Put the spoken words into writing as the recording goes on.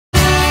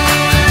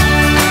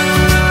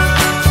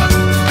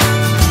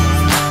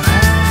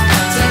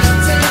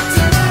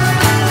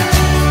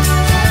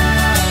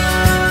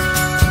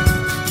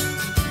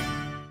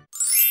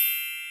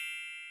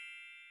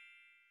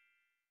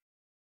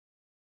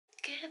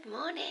Good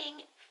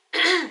morning.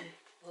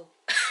 Oh.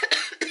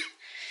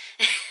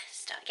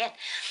 Start again.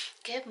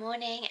 Good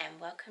morning and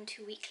welcome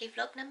to weekly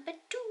vlog number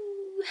 2.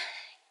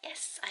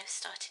 Yes, I've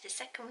started a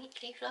second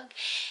weekly vlog,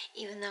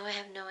 even though I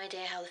have no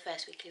idea how the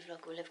first weekly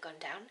vlog will have gone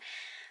down.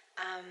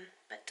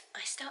 But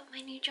I start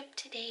my new job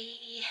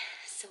today,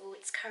 so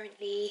it's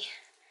currently,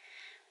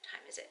 what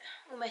time is it?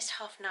 Almost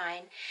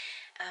 9:30.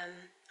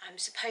 I'm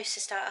supposed to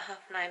start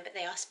at 9:30, but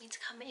they asked me to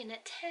come in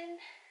at 10,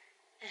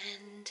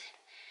 and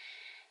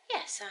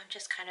yeah, so I'm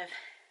just kind of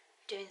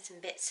doing some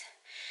bits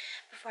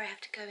before I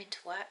have to go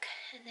into work,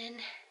 and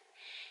then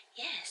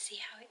yeah, see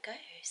how it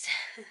goes.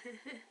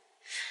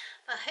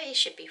 But it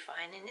should be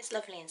fine, and it's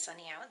lovely and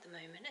sunny out at the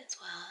moment as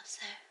well,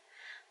 so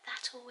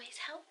that always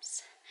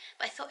helps.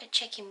 But I thought I'd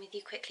check in with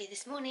you quickly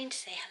this morning to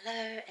say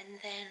hello, and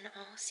then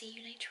I'll see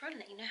you later on,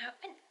 let you know how it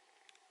went.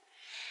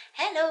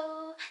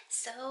 Hello!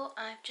 So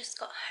I've just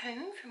got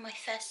home from my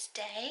first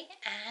day,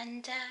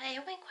 and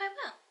it went quite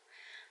well.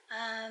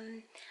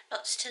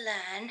 Lots to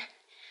learn,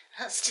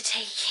 lots to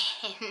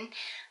take in,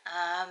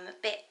 a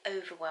bit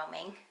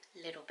overwhelming,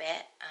 a little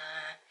bit,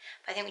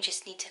 but I think we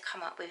just need to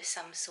come up with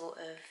some sort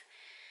of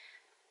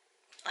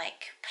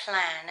like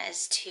plan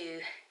as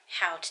to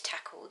how to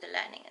tackle the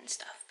learning and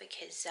stuff,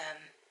 because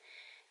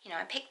you know,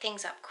 I pick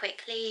things up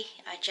quickly.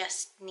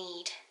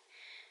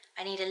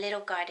 I need a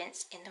little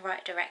guidance in the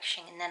right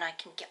direction, and then I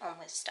can get on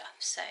with stuff.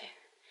 So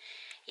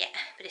yeah,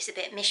 but it's a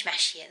bit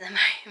mishmashy at the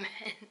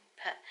moment,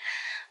 but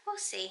we'll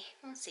see,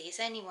 it's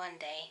only one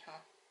day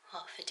or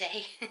half a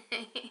day.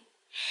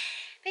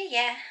 But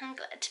yeah, I'm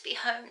glad to be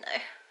home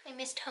though. I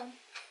missed home.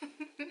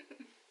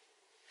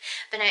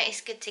 But no,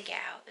 it's good to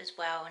get out as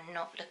well and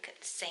not look at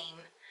the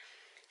same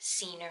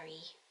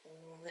scenery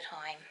all the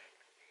time.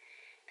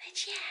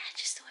 But yeah, I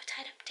just thought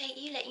I'd update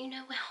you, let you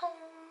know we're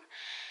home,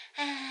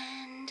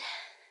 and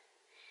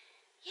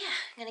yeah,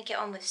 I'm gonna get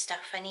on with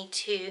stuff. I need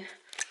to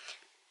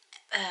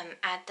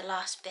add the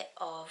last bit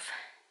of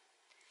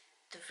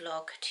the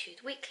vlog to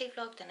the weekly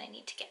vlog, then I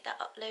need to get that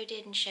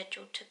uploaded and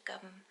scheduled to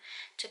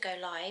go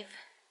live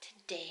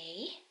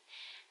today,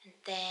 and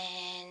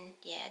then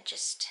yeah,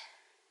 just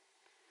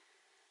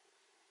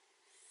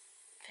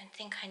I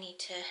think I need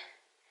to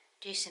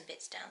do some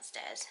bits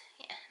downstairs,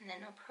 yeah, and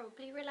then I'll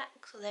probably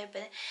relax,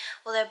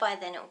 although by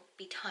then it'll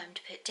be time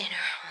to put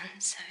dinner on,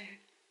 so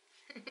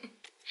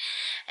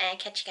and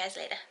catch you guys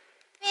later.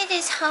 It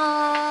is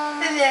home.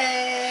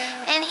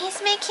 Hello. And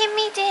he's making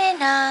me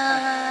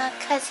dinner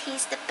because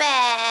he's the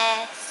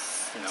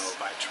best. No,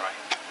 but I try.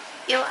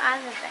 You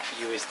are the best.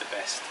 You is the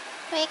best.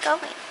 Where are you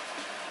going?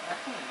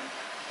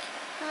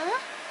 Huh?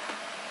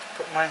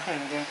 Put my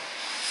hand in.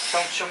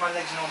 Don't show my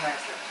legs no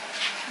method.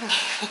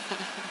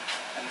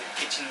 And the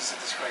kitchen's a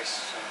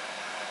disgrace, so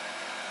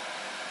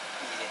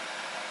yeah.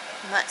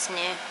 What's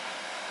new?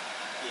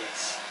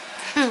 Yes.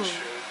 True.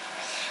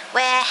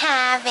 We're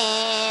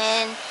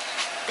having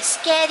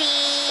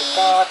spaghetti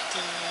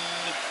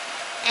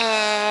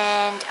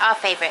and our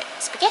favourite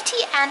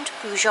spaghetti and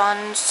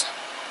goujons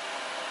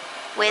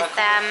with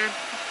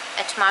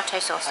a tomato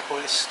sauce. I call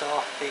it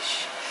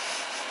starfish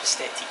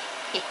spaghetti.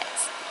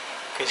 Yes.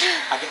 Because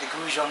I get the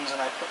goujons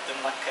and I put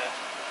them like a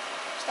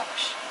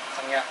starfish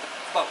coming out the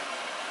bowl.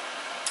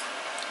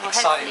 Well,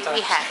 exciting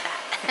hopefully we times. have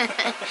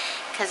that,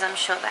 because I'm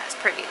sure that's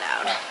pretty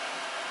loud.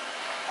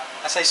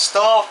 I say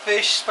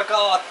starfish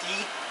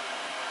spaghetti.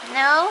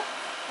 No?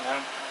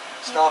 No.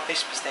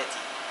 Starfish spaghetti.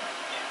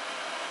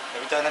 Yeah. If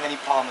we don't have any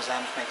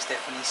parmesan, which makes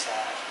Stephanie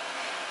sad.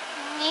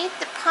 I need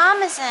the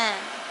parmesan.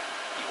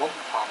 You want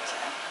the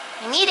parmesan?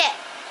 I need it.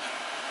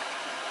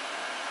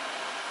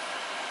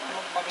 Well,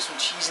 might be some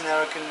cheese in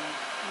there. I can.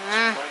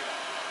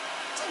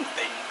 Same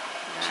thing.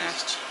 Cheese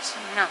is cheese.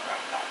 No.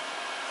 Right,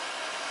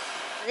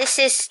 This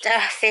is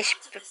starfish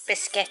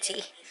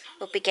biscotti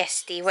or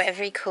bigesti,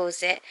 whatever he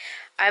calls it.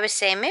 I was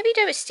saying maybe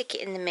don't stick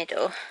it in the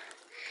middle,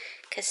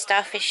 because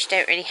starfish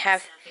don't really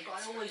have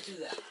I always do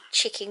that.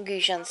 chicken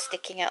goujons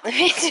sticking out the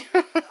middle.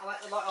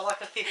 I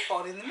like a thick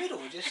part in the middle.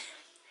 Just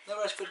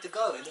nowhere else for it to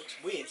go. It looks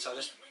weird, so I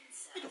just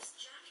middle.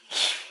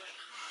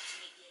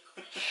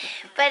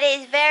 But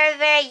it's very,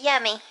 very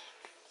yummy.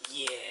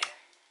 Yeah.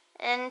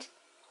 And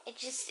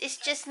it's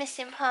just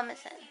missing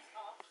parmesan.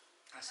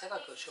 I said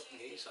I'd go shopping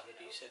and get you something,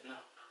 but you said no.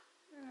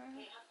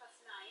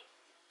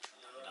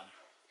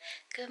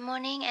 Good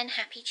morning and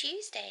happy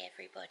Tuesday,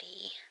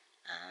 everybody.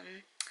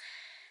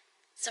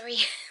 Sorry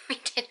we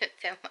didn't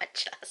film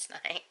much last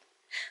night.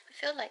 I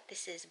feel like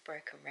this is a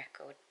broken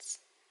record. It's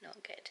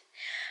not good.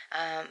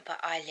 But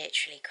I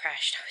literally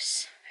crashed. I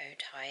was so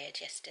tired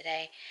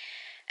yesterday.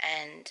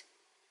 And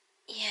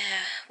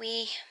yeah,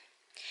 we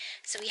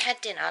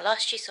had dinner.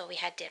 Last you saw we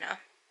had dinner.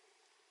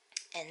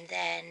 And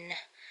then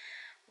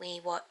we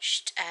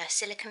watched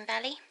Silicon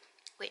Valley,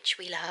 which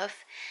we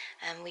love.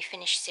 We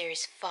finished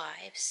series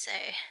 5, so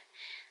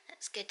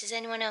that's good. Does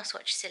anyone else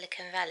watch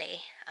Silicon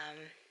Valley?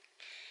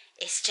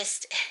 It's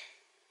just,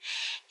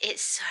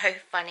 it's so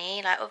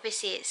funny. Like,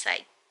 obviously it's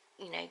like,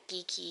 you know,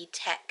 geeky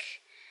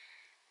tech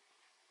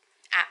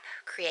app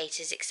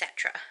creators,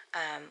 etc.,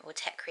 or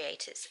tech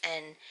creators,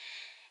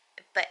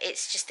 but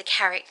it's just the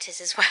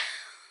characters as well.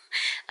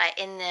 Like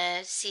in the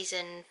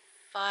season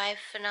 5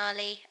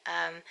 finale,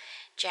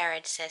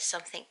 Jared says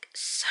something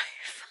so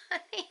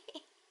funny.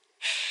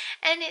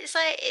 And it's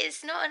like,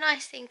 it's not a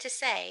nice thing to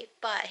say,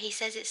 but he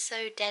says it's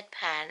so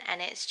deadpan, and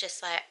it's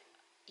just like,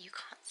 you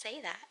can't say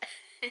that.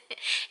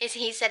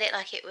 He said it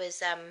like it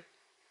was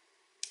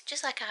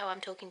just like how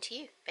I'm talking to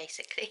you,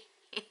 basically.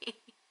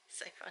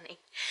 So funny.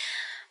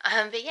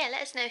 But yeah,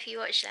 let us know if you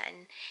watch that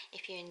and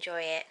if you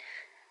enjoy it.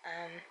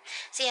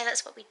 So yeah,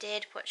 that's what we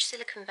did. Watched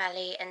Silicon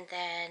Valley and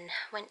then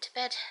went to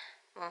bed.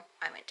 Well,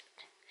 I went to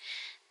bed.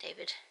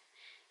 David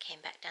came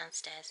back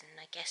downstairs and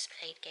I guess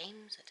played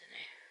games. I don't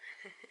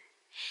know.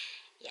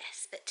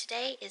 Yes, but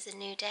today is a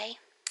new day.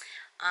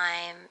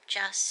 I'm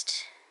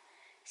just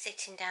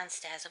sitting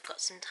downstairs. I've got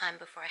some time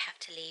before I have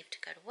to leave to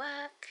go to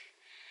work.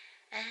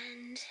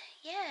 And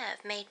yeah,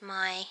 I've made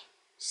my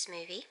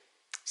smoothie.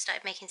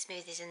 Started making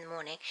smoothies in the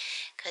morning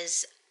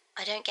because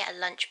I don't get a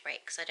lunch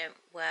break because I don't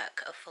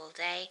work a full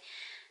day.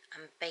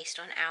 I'm based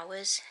on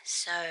hours,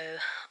 so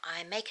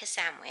I make a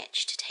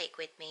sandwich to take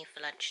with me for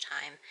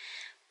lunchtime,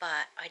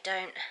 but I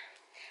don't,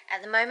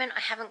 at the moment I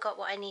haven't got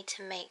what I need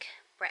to make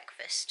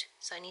breakfast,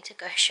 so I need to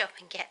go shop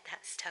and get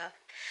that stuff.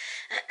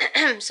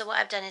 So what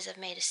I've done is I've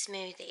made a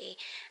smoothie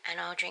and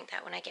I'll drink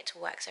that when I get to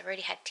work, so I've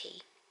already had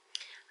tea.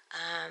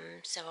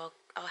 So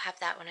I'll have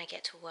that when I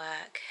get to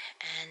work,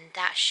 and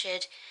that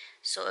should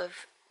sort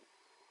of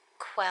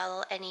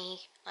quell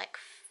any like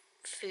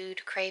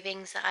food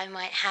cravings that I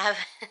might have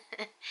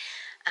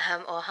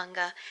or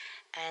hunger.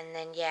 And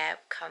then yeah,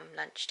 come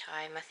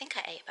lunchtime, I think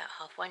I ate about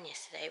 1:30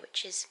 yesterday,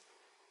 which is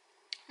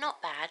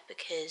not bad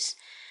because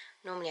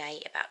normally I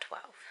eat about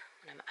 12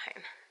 when I'm at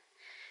home.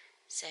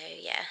 So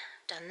yeah,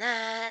 done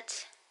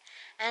that.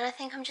 And I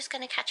think I'm just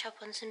going to catch up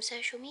on some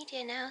social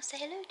media now, say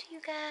hello to you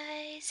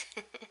guys.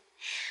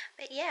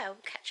 But yeah, I'll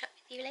catch up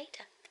with you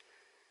later.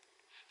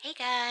 Hey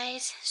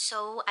guys,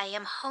 so I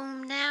am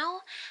home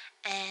now,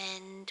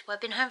 and well,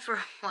 I've been home for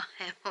a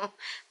while,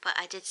 but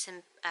I did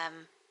some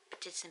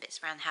bits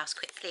around the house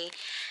quickly,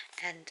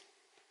 and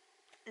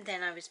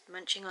then I was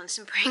munching on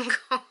some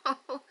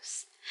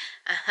Pringles.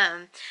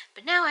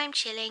 But now I'm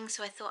chilling,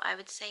 so I thought I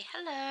would say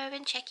hello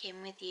and check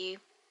in with you.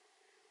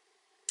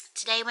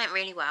 Today went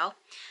really well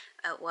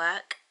at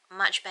work,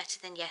 much better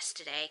than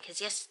yesterday, because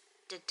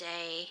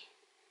yesterday,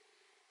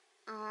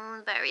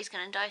 the battery's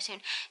gonna die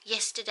soon.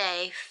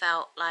 Yesterday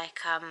felt like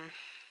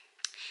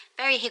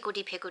very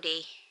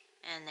higgledy-piggledy,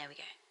 and there we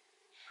go.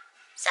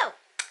 So,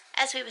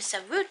 as we were so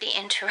rudely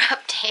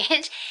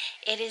interrupted,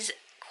 it is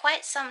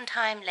quite some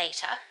time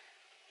later.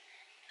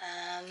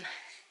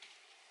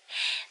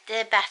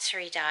 The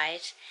battery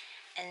died,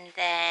 and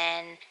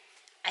then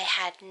I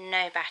had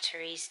no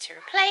batteries to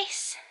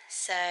replace,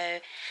 so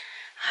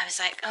I was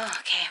like, oh,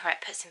 okay,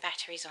 right, put some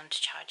batteries on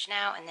to charge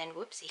now, and then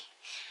whoopsie.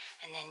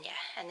 And then, yeah,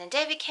 and then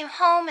David came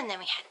home, and then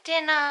we had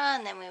dinner,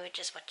 and then we were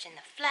just watching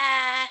The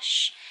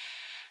Flash,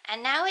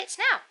 and now it's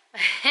now.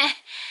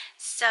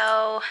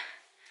 So,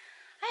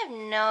 I have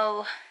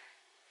no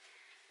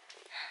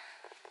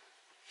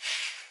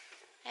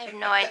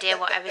idea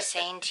what I was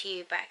saying to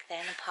you back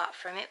then, apart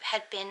from it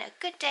had been a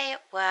good day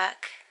at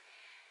work,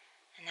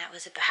 and that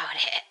was about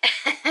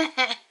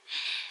it.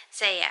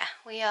 So yeah,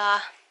 we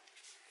are,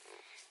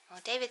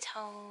 well, David's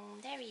home,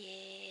 there he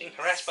is. Being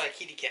harassed by a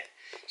kitty cat.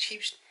 She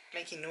keeps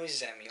making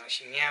noises at me, like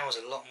she meows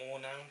a lot more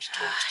now. She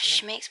talks to me.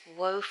 She makes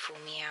woeful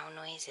meow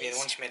noises. Yeah, the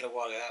one she made a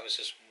while ago, that was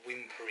just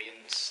whimpery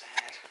and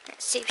sad.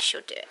 Let's see if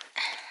she'll do it.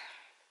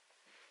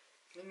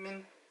 Min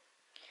Min.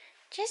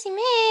 Jessie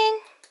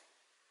Min.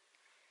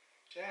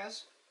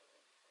 Jazz.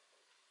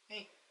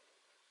 Hey.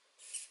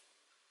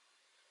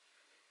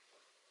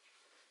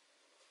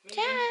 Min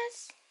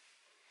Jazz.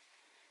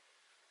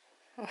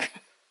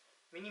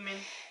 Minnie Min.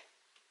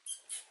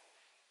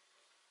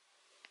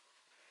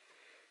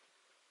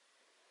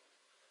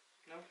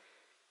 No.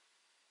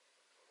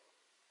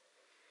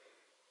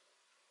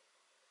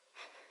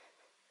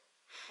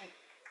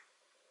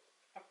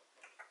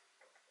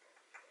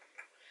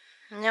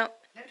 No,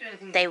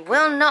 they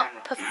will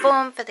not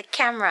perform for the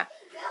camera.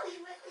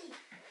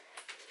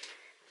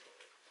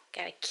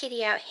 Got a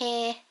kitty out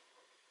here.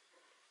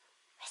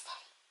 Where's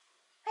Daddy?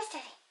 Where's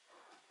Daddy?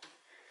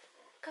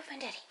 Go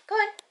find Daddy. Go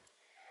on.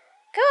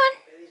 Go on.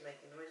 Belly's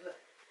making noise, look.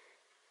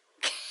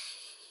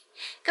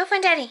 Go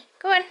find Daddy.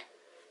 Go on.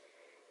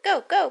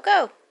 Go, go,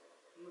 go.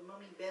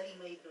 Mummy Belly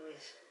made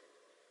noise.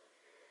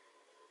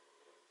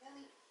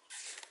 Belly.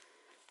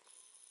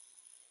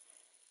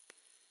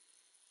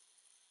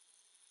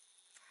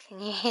 Can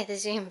you hear the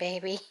Zoom,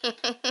 baby? Belly!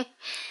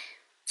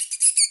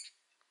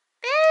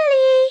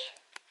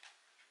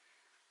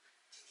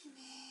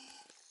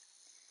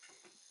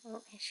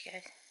 Oh, here she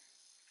goes.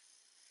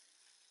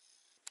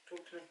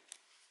 Talk to me.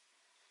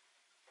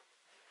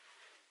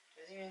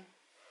 Where's he in?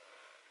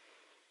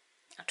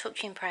 I'll talk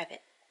to you in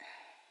private.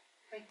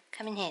 Hey.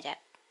 Come in here, Dad.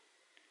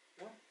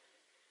 What?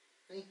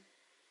 Hey.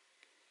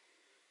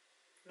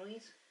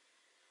 Noise?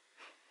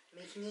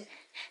 Making it?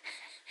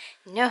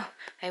 No,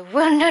 I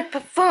will not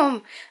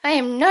perform. I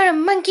am not a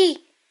monkey.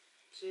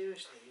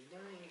 Seriously, you're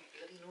doing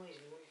bloody noise.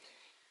 You want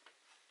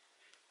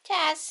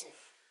Jazz?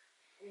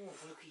 Oh,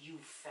 look at you,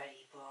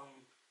 fatty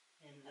bum.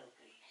 Hello,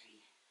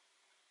 baby.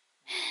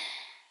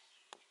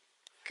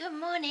 Good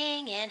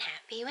morning and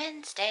happy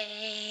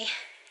Wednesday.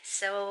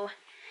 So,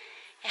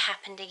 it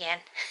happened again.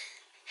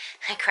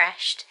 I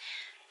crashed,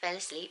 fell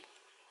asleep.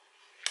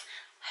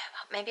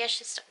 Maybe I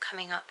should stop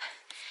coming up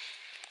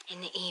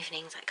in the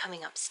evenings, like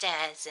coming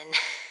upstairs, and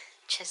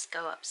just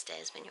go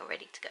upstairs when you're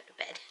ready to go to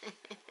bed.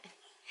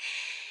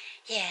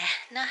 Yeah,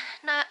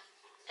 not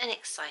an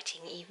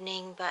exciting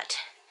evening, but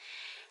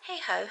hey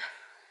ho.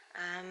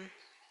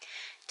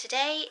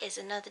 Today is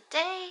another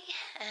day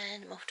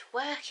and I'm off to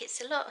work.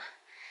 It's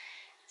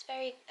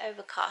very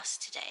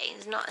overcast today.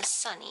 It's not as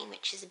sunny,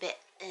 which is a bit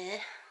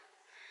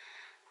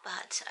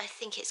but I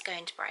think it's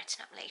going to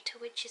brighten up later,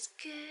 which is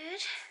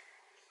good.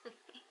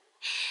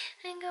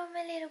 I got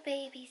my little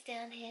babies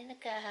down here.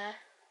 Look at her.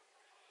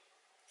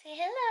 Say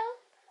hello.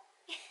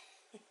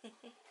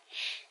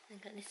 I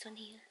got this one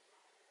here.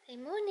 Say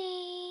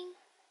morning.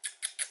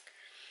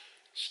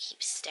 She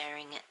keeps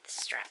staring at the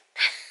strap.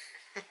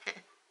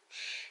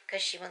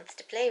 Because she wants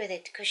to play with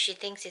it, because she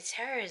thinks it's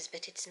hers,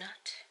 but it's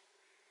not.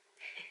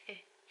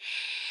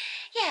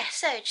 Yeah,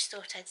 so I just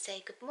thought I'd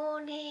say good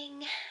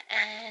morning,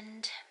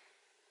 and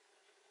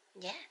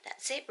yeah,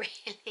 that's it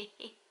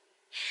really.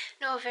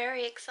 Not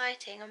very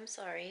exciting, I'm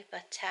sorry,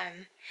 but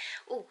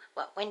oh,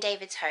 well, when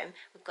David's home,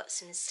 we've got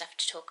some stuff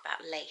to talk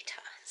about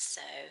later,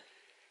 so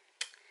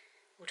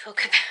we'll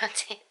talk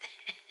about it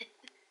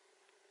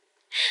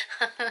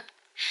then.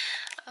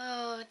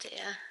 Oh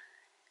dear.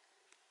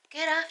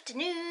 Good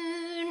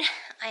afternoon.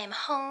 I am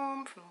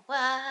home from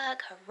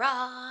work.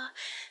 Hurrah!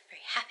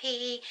 Very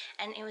happy,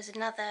 and it was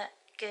another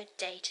good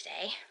day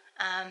today.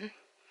 I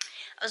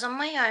was on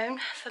my own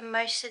for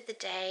most of the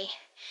day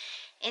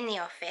in the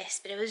office,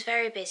 but it was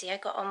very busy. I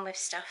got on with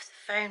stuff.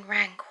 The phone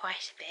rang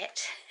quite a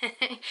bit,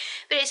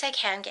 but it's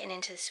okay. I'm getting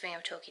into the swing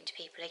of talking to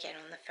people again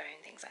on the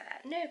phone, things like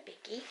that. No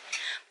biggie.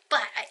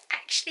 But I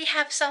actually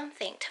have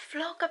something to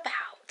vlog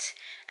about,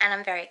 and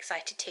I'm very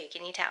excited too.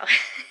 Can you tell?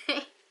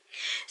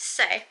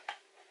 So,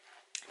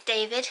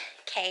 David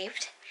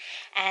caved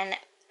and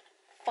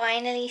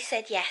finally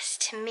said yes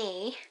to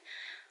me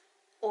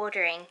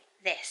ordering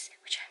this,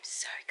 which I'm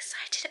so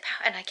excited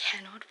about and I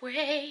cannot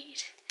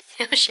wait.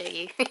 I'll show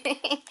you.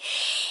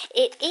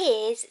 It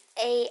is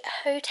a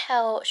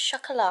hotel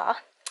chocolat,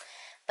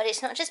 but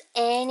it's not just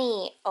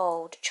any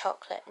old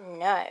chocolate.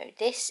 No,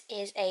 this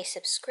is a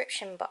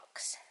subscription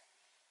box.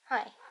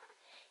 Hi,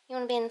 you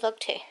want to be in the vlog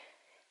too?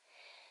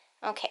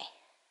 Okay.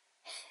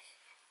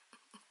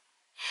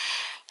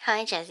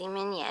 Hi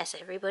Jasmine, yes,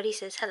 everybody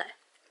says hello.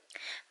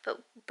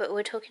 But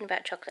we're talking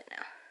about chocolate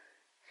now.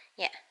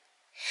 Yeah.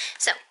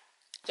 So,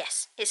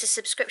 yes, it's a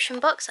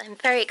subscription box. I'm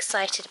very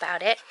excited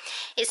about it.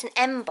 It's an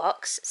M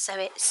box, so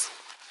it's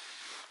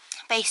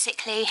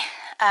basically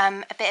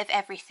a bit of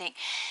everything,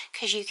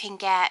 because you can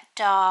get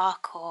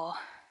dark or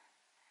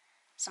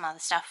some other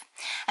stuff.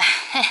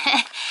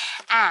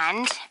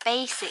 And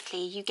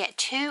basically you get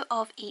 2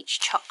 of each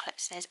chocolate.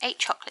 So there's 8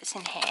 chocolates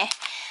in here,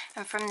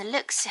 and from the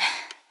looks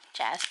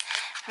Jazz,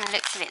 from the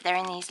looks of it, they're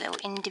in these little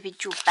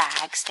individual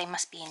bags. They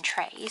must be in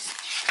trays,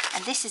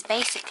 and this is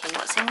basically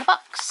what's in the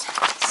box.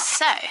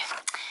 So,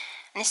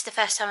 and this is the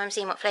first time I'm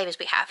seeing what flavours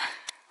we have.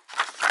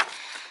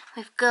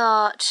 We've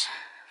got,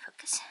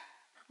 focus,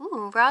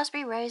 ooh,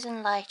 raspberry, rose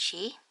and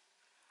lychee,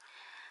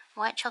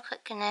 white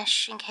chocolate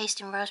ganache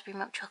encased in raspberry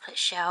milk chocolate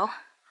shell,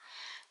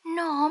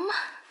 nom.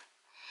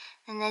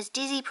 Then there's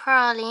dizzy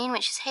praline,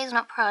 which is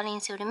hazelnut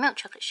praline sealed in milk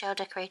chocolate shell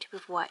decorated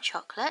with white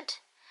chocolate.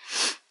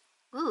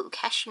 Ooh,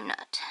 cashew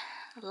nut,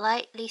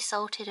 lightly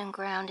salted and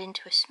ground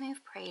into a smooth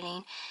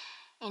praline.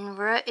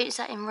 Is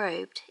that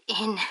enrobed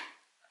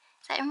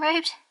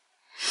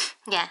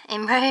Yeah,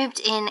 enrobed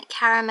in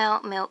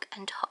caramel, milk,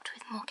 and topped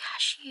with more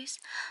cashews.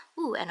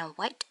 Ooh, and a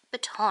white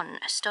baton,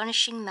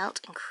 astonishing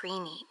melt and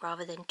creamy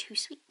rather than too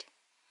sweet.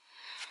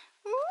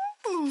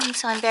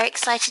 So I'm very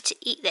excited to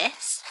eat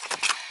this.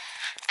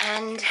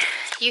 And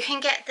you can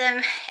get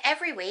them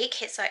every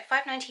week. It's like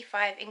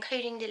 $5.95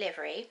 including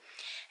delivery,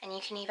 and you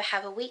can either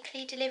have a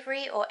weekly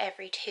delivery or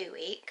every 2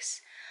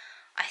 weeks.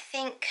 I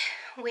think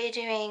we're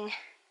doing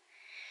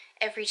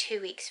every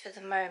 2 weeks for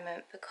the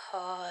moment,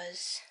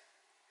 because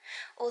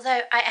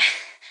although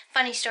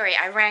funny story,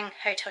 I rang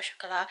Hotel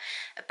Chocolat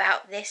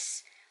about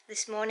this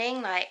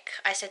morning. Like,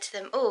 I said to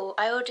them, oh,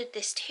 I ordered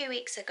this 2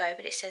 weeks ago,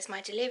 but it says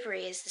my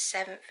delivery is the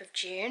 7th of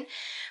June,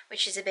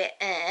 which is a bit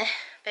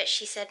but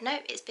she said, no,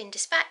 it's been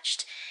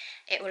dispatched.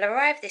 It will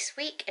arrive this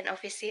week, and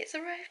obviously it's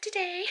arrived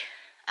today.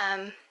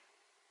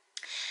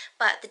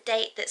 But the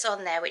date that's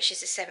on there, which is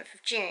the 7th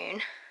of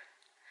June,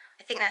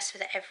 I think that's for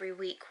the every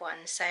week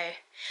one, so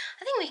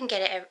I think we can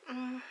get it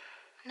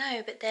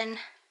no, but then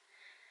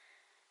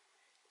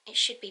it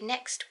should be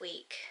next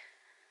week,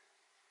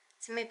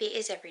 so maybe it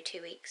is every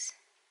 2 weeks.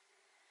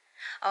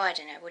 Oh, I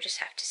don't know, we'll just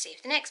have to see.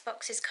 If the next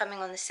box is coming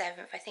on the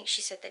 7th, I think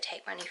she said they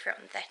take money for it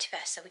on the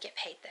 31st, so we get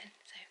paid then,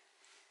 so.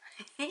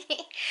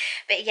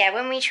 But yeah,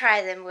 when we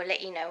try them, we'll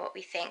let you know what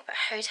we think. But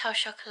Hotel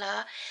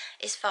Chocolat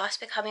is fast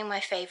becoming my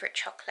favourite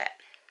chocolate,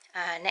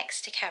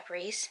 next to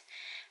Cadbury's.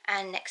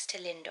 and next to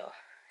Lindor.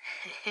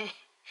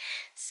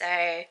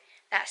 So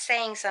that's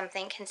saying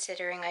something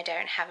considering I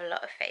don't have a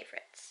lot of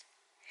favourites.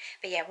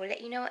 But yeah, we'll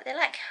let you know what they're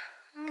like.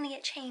 I'm gonna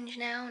get changed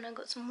now and I've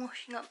got some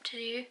washing up to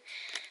do.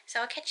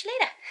 So I'll catch you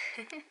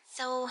later.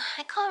 So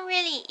I can't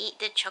really eat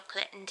the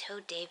chocolate until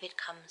David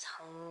comes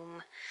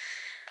home.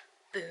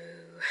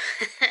 Boo.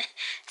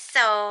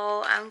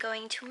 So I'm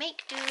going to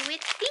make do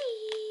with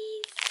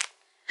these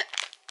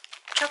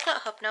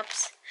chocolate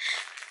hobnobs.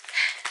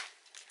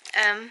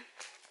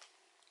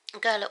 A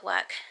girl at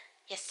work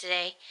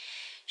yesterday,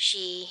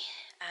 she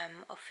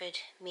offered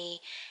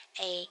me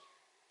a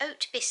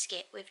oat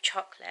biscuit with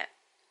chocolate,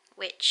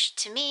 which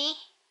to me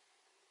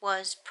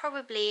was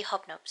probably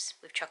hobnobs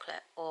with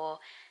chocolate, or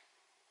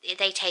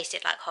they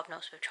tasted like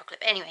hobnobs with chocolate.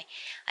 But anyway,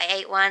 I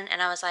ate one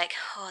and I was like,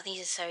 oh,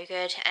 these are so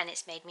good, and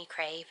it's made me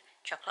crave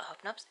chocolate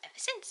hobnobs ever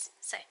since.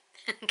 So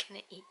I'm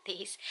gonna eat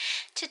these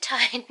to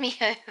tide me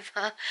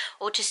over,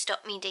 or to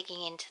stop me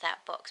digging into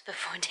that box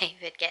before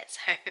David gets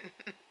home.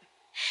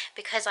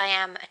 Because I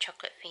am a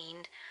chocolate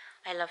fiend,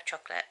 I love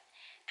chocolate,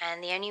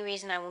 and the only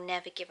reason I will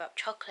never give up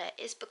chocolate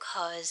is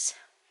because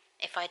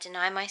if I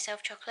deny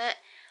myself chocolate,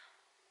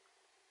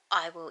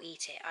 I will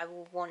eat it. I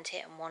will want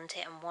it and want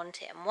it and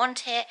want it and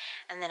want it,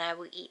 and then I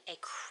will eat a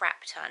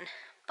crap ton.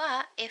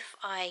 But if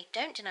I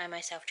don't deny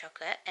myself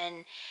chocolate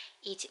and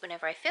eat it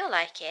whenever I feel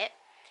like it,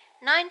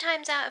 9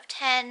 times out of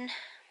 10,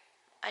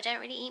 I don't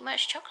really eat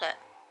much chocolate.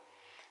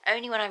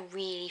 Only when I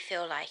really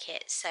feel like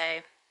it. So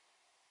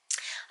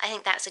I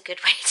think that's a good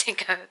way to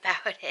go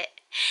about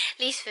it, at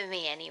least for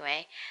me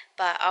anyway.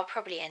 But I'll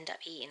probably end up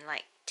eating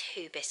like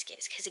 2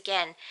 biscuits, because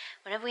again,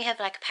 whenever we have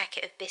like a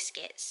packet of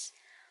biscuits,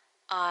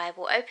 I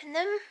will open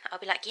them. I'll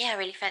be like, yeah, I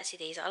really fancy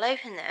these. I'll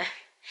open them,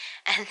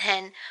 and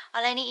then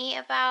I'll only eat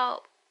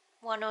about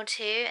 1 or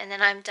 2, and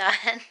then I'm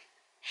done.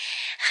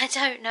 I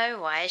don't know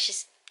why,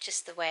 it's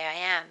just the way I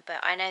am.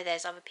 But I know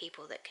there's other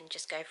people that can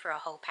just go for a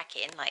whole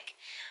packet in like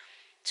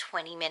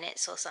 20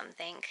 minutes or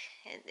something.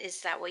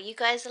 Is that what you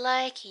guys are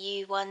like? Are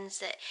you ones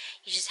that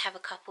you just have a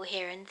couple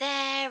here and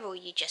there, or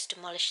you just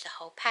demolish the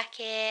whole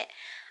packet?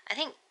 I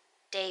think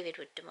David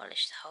would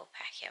demolish the whole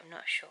packet, I'm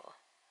not sure.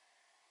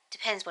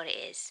 Depends what it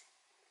is.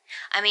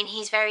 I mean,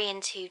 he's very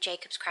into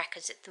Jacob's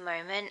crackers at the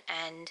moment,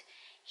 and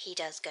he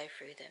does go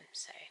through them,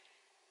 so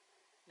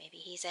maybe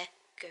he's a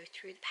go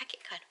through the packet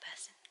kind of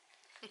person.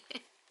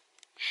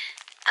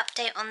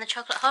 Update on the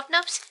chocolate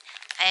hobnobs.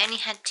 I only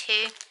had 2,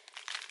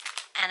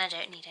 and I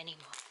don't need any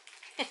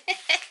more.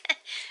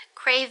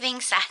 Craving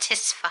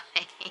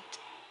satisfied.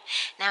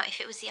 Now, if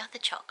it was the other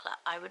chocolate,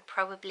 I would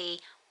probably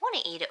want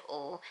to eat it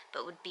all,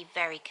 but would be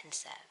very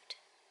conserved.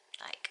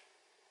 Like,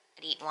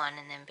 I'd eat one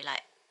and then be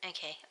like,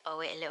 okay, I'll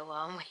wait a little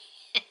while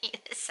and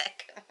eat the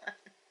second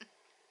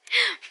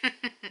one.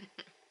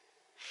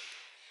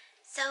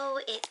 So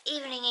it's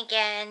evening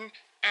again,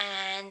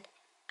 and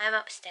I'm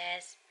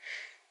upstairs.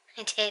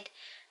 I did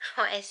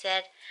what I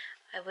said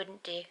I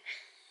wouldn't do.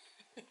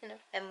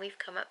 And we've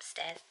come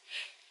upstairs.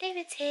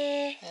 David's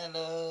here.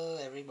 Hello,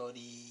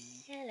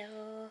 everybody.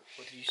 Hello.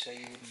 What did you say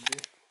you wouldn't do?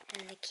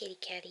 And the kitty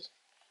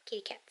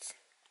cats.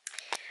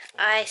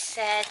 I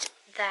said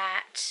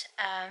that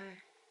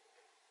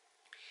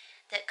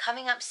that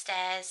coming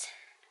upstairs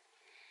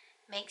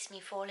makes me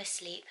fall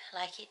asleep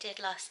like it did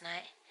last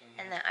night,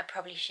 and that I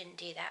probably shouldn't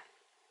do that.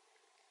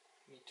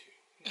 Me too.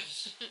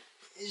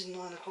 It is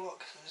 9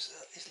 o'clock.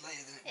 It's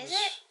later than it was. Is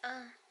it?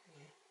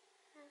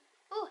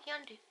 Oh,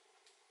 Yondu.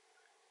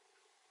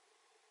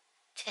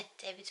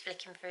 David's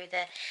flicking through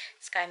the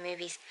Sky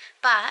movies.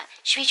 But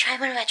should we try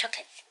one of our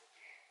chocolates?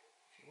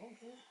 If you want,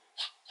 yeah.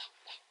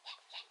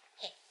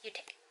 Here, you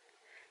take.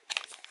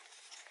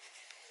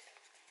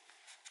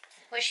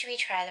 What should we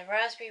try? The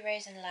raspberry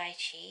rose and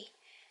lychee,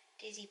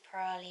 dizzy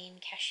praline,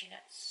 cashew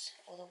nuts,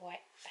 or the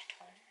white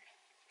baton?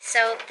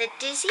 So the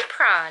dizzy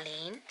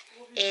praline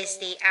is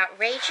the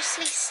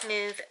outrageously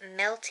smooth,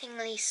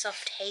 meltingly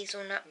soft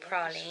hazelnut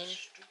praline.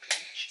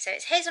 So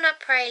it's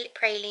hazelnut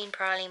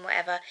praline,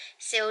 whatever,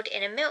 sealed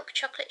in a milk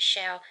chocolate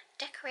shell,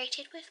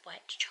 decorated with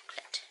white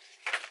chocolate.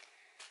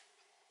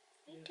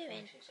 What are you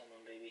doing?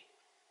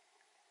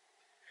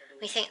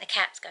 We think the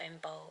cat's going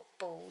bald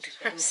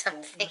or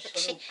something.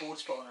 She's got a bald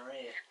spot on her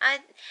ear.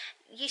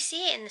 You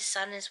see it in the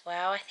sun as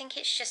well. I think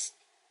it's just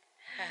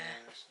her.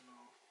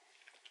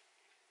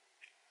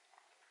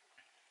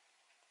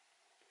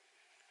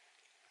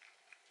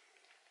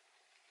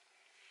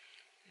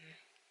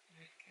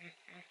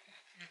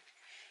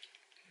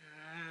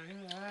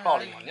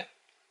 Praline one, yeah?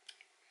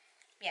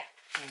 Yeah.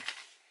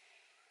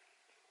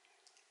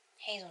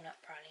 Hazelnut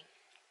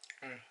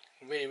praline.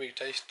 Really, really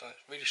tasty.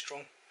 Really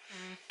strong.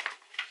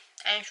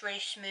 And it's really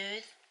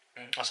smooth.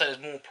 I say there's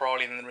more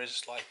praline than there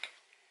is like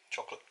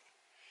chocolate.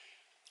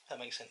 That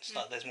makes sense.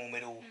 Like there's more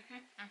middle.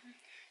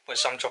 Where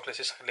some chocolates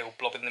is like a little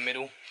blob in the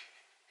middle.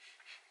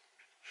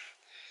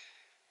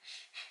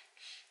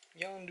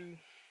 Yondu.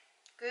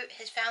 Groot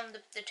has found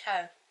the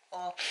toe,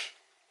 or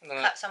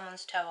cut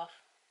someone's toe off.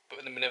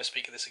 But then we never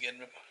speak of this again,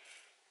 remember?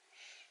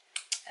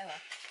 Oh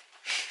well.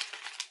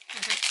 Do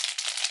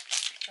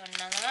you want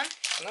another one?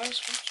 No,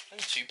 it's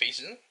only 2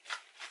 pieces, isn't it?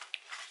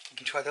 You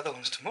can try the other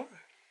ones tomorrow.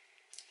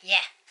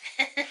 Yeah.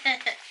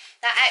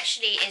 That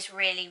actually is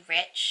really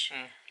rich.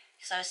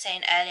 Because I was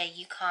saying earlier,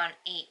 you can't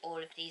eat all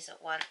of these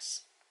at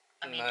once.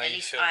 I mean, at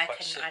least I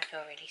couldn't. I'd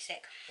feel really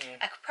sick.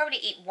 I could probably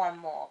eat one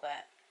more,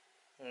 but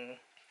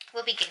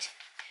we'll be good.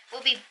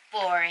 We'll be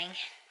boring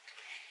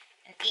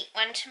and eat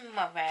one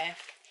tomorrow.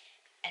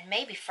 And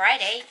maybe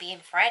Friday, being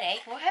Friday,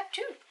 we'll have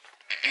two.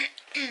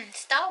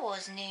 Star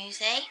Wars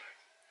news, eh?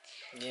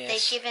 Yes.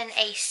 They've given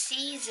a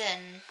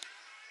season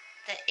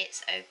that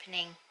it's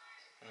opening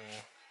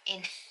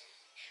in.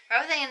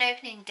 Rather than an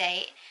opening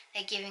date,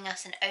 they're giving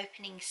us an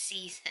opening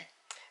season.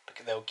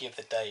 Because they'll give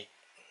the date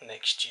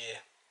next year.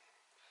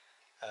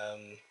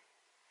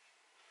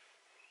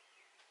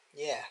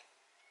 Yeah.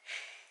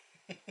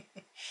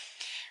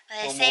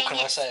 Well, what can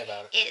I say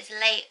about it? It's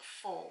late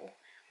fall,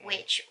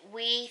 which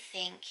we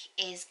think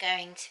is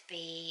going to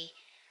be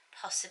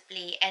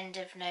possibly end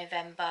of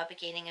November,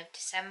 beginning of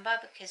December,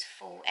 because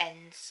fall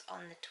ends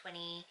on the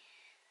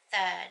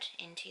 23rd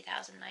in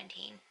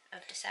 2019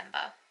 of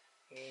December.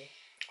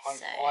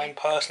 I'm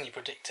personally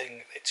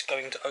predicting it's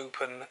going to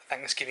open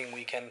Thanksgiving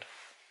weekend.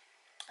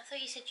 I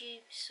thought you said you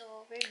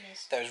saw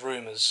rumours. There's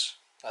rumours.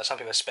 Some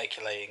people are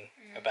speculating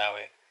about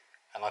it,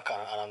 and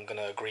I'm going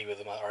to agree with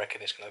them. I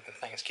reckon it's going to open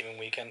Thanksgiving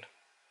weekend.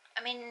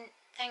 I mean,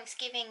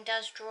 Thanksgiving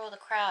does draw the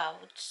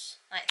crowds.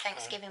 Like,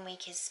 Thanksgiving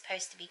week is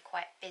supposed to be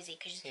quite busy,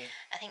 because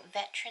I think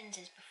Veterans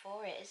is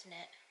before it, isn't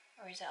it?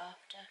 Or is it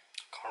after?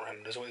 I can't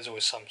remember. There's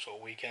always some sort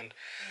of weekend.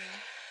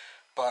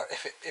 But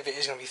if it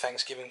is going to be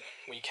Thanksgiving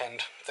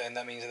weekend, then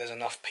that means that there's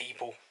enough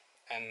people,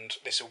 and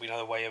this will be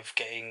another way of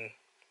getting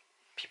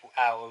people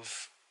out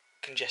of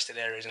congested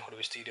areas in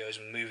Hollywood studios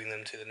and moving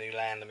them to the new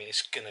land. I mean,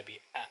 it's going to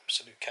be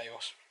absolute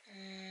chaos.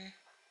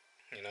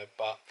 You know,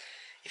 but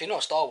if you're not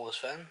a Star Wars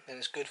fan, then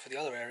it's good for the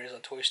other areas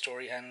like Toy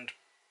Story and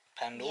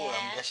Pandora,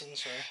 I'm guessing.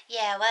 So.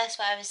 Yeah, well, that's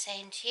what I was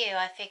saying to you.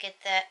 I figured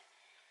that,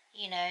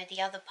 you know,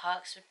 the other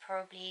parks would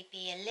probably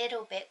be a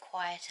little bit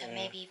quieter,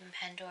 maybe even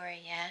Pandora,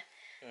 yeah.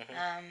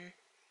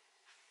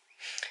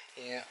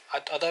 Yeah,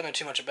 I don't know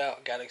too much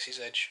about Galaxy's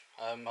Edge.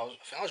 I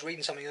was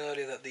reading something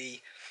earlier that the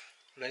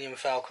Millennium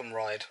Falcon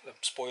ride,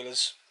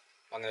 spoilers,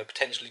 I'm going to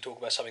potentially talk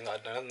about something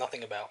that I know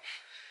nothing about.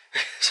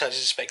 So this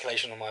is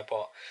speculation on my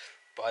part.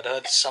 But I'd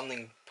heard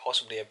something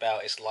possibly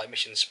about it's like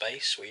Mission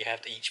Space, where you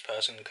have each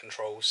person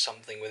controls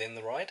something within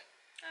the ride.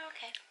 Oh,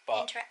 okay.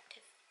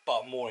 Interactive.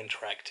 But more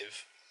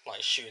interactive,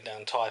 like shooting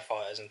down TIE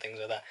fighters and things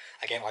like that.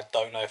 Again, I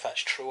don't know if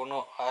that's true or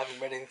not. I haven't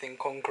read anything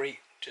concrete,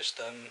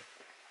 just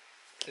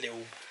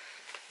little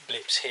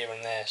blips here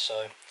and there,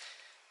 so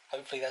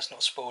hopefully that's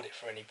not spoiled it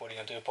for anybody.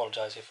 I do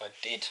apologise if I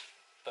did,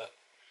 but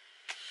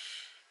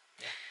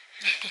yeah.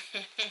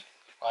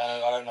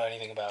 I don't know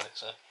anything about it,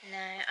 so. No,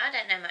 I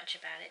don't know much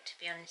about it, to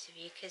be honest with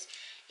you, because,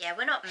 yeah,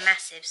 we're not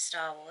massive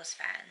Star Wars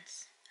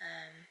fans,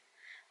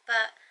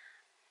 but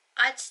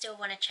I'd still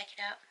want to check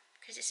it out,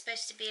 because it's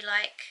supposed to be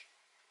like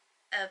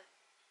a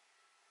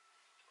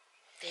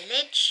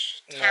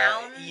village,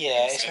 town,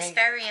 it's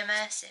very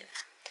immersive.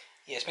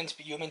 Yeah,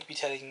 you're meant to be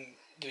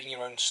doing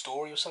your own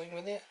story or something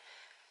with it,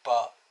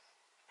 but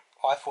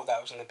I thought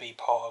that was going to be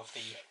part of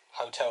the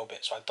hotel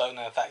bit, so I don't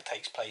know if that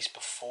takes place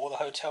before the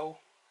hotel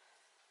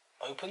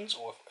opens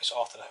or if it's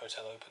after the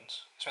hotel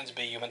opens. It's meant to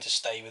be, you're meant to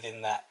stay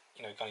within that,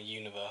 you know, kind of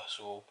universe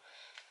or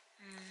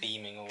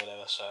theming or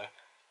whatever, so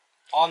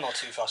I'm not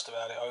too fussed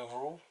about it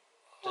overall,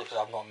 just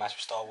because I'm not a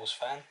massive Star Wars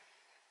fan,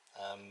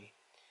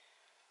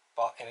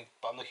 but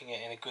I'm looking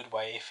at it in a good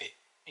way if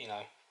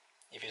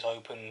it's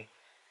open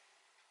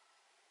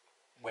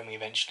when we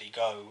eventually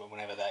go, or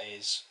whenever that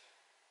is.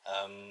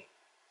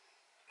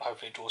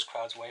 Hopefully it draws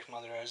crowds away from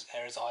other areas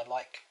that I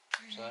like.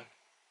 So.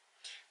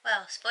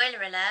 Well,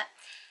 spoiler alert,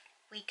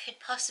 we could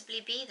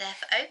possibly be there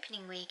for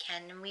opening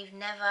weekend, and we've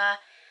never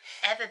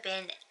ever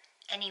been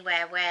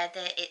anywhere where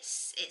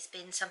it's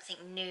been something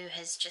new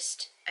has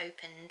just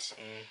opened.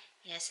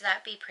 Yeah, so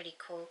that'd be pretty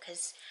cool,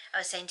 because I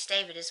was saying to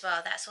David as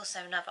well, that's also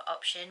another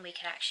option. We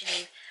could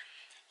actually,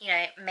 you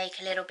know, make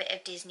a little bit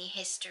of Disney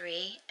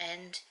history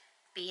and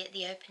be at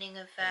the opening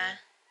of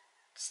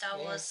Star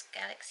Wars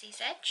Galaxy's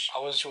Edge.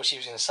 I wasn't sure she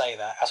was going to say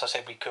that. As I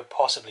said, we could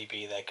possibly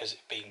be there because it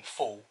being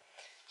full,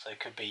 so it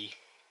could be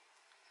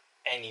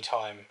any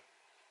time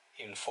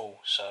in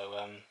full. So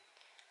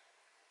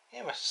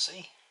yeah, we'll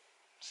see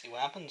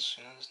what happens.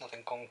 You know, there's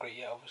nothing concrete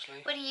yet, obviously.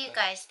 What do you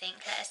guys think?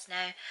 Let us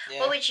know. Yeah.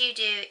 What would you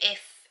do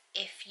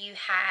if you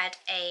had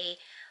a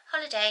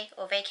holiday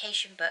or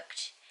vacation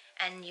booked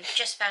and you've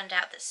just found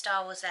out that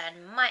Star Wars Land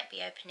might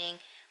be opening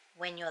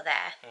when you're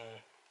there?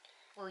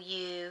 Will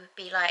you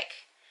be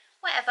like,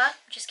 whatever,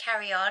 just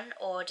carry on,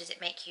 or does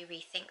it make you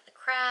rethink the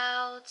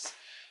crowds?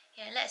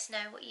 You know, let us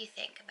know what you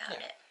think about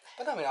it.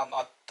 But I mean,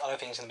 I don't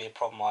think it's going to be a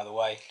problem either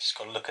way. Just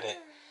got to look at it.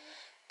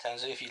 In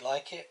terms of if you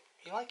like it,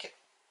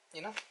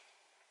 you know.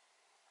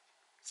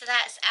 So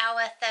that's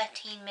our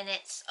 13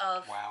 minutes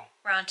of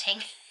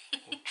ranting.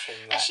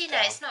 Actually, no,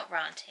 it's not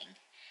ranting.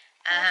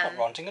 It's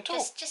not ranting at all.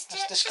 Just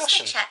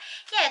discussion. Just a chat.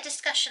 Yeah,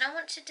 discussion. I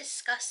want to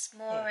discuss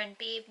more and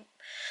be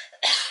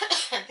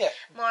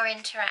more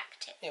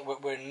interactive. Yeah,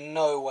 we're in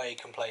no way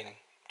complaining.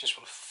 Just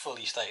want to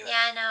fully state that.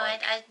 Yeah, no,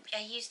 like, I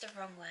used the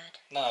wrong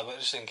word. No, but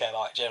just in case,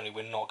 like, generally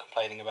we're not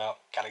complaining about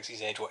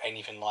Galaxy's Edge or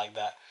anything like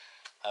that.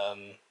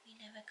 You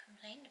never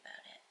complained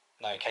about it.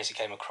 No, in case it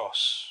came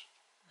across.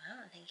 Well,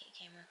 I don't think it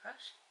came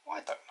across. Well,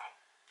 I don't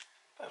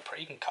know. But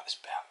you can cut this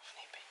bit out if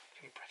need be.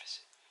 You can preface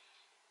it.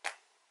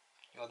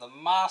 You're the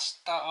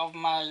master of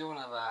my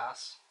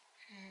universe.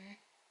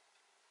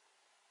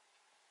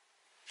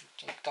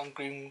 Don't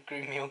groom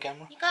me on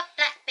camera. You got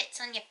black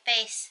bits on your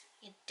face,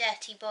 you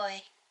dirty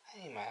boy.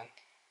 Hey, man.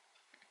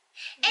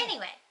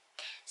 Anyway,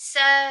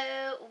 so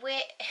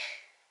we're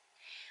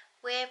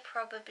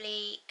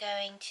probably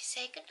going to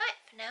say goodnight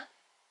for now,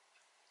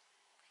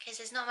 because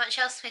there's not much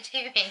else we're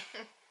doing.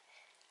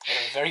 We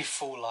have a very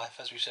full life,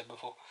 as we said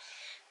before.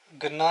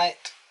 Good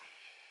night.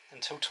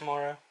 Until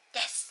tomorrow.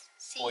 Yes.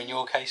 See Or in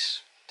your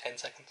case, 10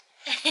 seconds.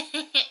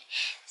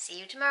 See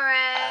you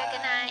tomorrow.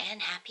 Good night.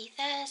 And happy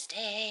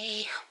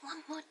Thursday.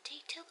 One more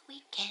day till the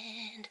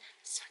weekend.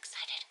 So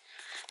excited.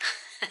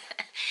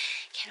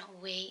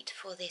 Cannot wait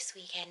for this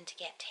weekend to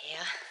get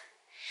here.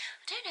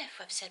 I don't know if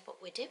I've said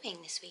what we're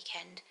doing this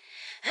weekend.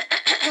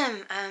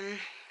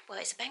 Well,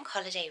 it's a bank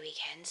holiday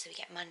weekend, so we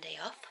get Monday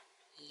off.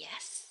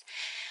 Yes.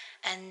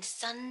 And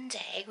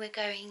Sunday we're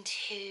going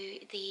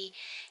to the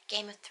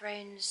Game of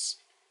Thrones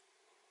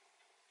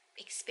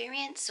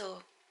experience,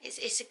 or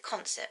it's a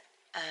concert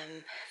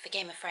for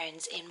Game of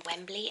Thrones in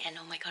Wembley, and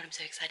oh my god, I'm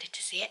so excited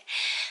to see it.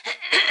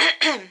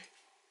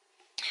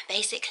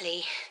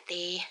 Basically,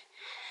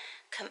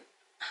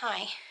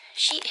 hi,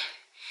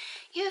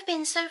 you have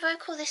been so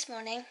vocal this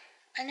morning.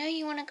 I know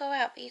you want to go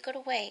out, but you gotta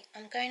wait.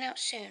 I'm going out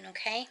soon,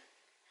 okay?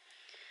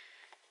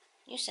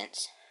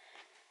 Nuisance.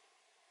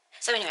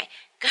 So anyway,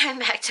 going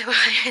back to what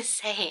I was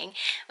saying,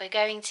 we're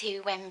going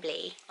to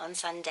Wembley on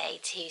Sunday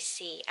to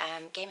see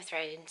Game of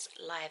Thrones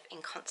live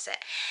in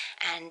concert.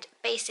 And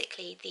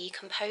basically the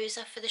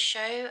composer for the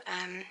show,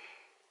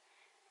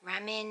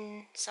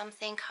 Ramin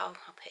something, I'll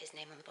put his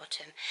name on the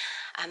bottom,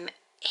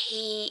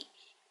 he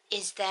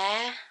is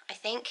there, I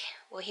think.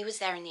 Well, he was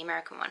there in the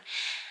American one.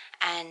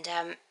 And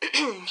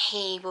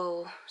he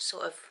will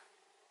sort of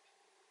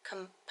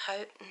conduct,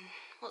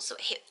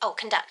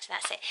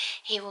 that's it.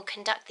 He will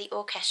conduct the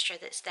orchestra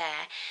that's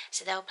there,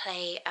 so they'll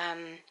play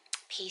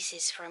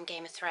pieces from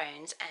Game of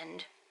Thrones,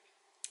 and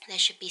there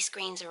should be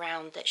screens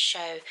around that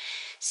show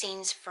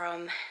scenes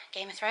from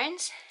Game of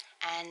Thrones,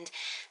 and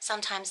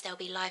sometimes there'll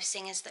be live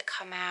singers that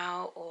come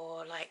out,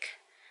 or like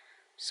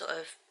sort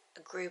of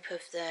a group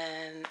of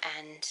them,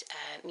 and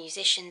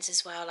musicians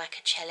as well, like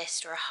a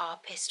cellist or a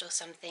harpist or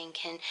something.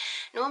 And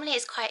normally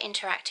it's quite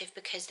interactive,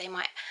 because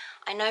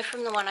I know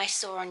from the one I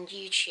saw on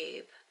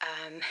YouTube,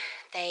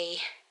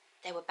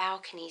 there were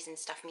balconies and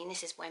stuff. I mean,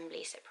 this is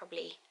Wembley, so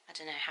probably, I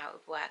don't know how it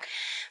would work,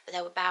 but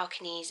there were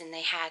balconies, and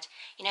they had,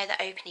 you know,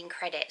 the opening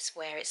credits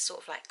where it's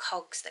sort of like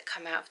cogs that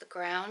come out of the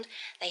ground.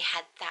 They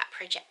had that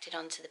projected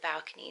onto the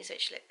balconies,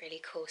 which looked really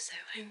cool, so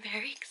I'm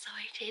very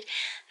excited.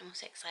 I'm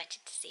also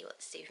excited to see what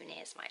the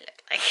souvenirs might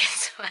look like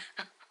as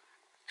well.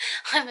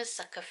 I'm a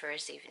sucker for a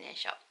souvenir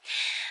shop.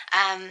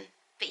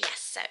 But yes,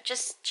 so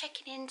just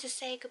checking in to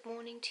say good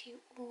morning to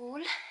you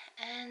all,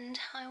 and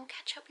I will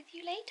catch up with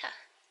you later.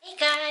 Hey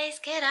guys,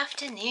 good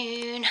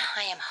afternoon.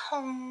 I am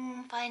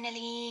home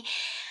finally.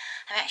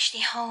 I'm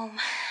actually home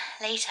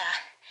later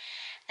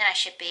than I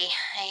should be.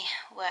 I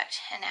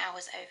worked an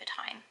hour's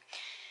overtime.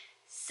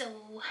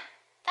 So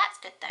that's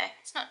good though.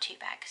 It's not too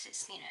bad, because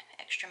it's, you know,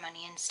 extra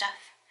money and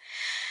stuff.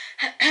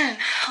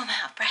 Oh, I'm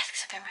out of breath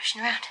because I've been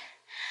rushing around.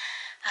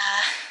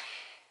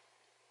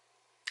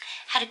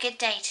 Had a good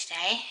day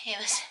today. It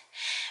was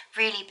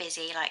really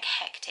busy, like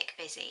hectic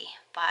busy,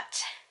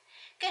 but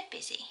good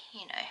busy,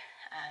 you know.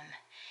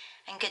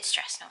 And good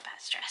stress, not bad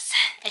stress.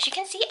 As you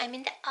can see, I'm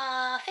in the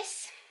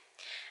office,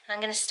 and I'm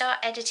going to start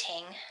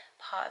editing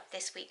part of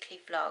this weekly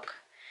vlog,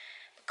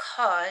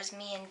 because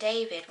me and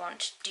David want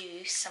to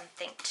do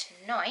something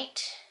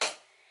tonight,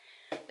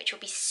 which will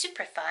be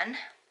super fun.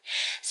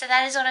 So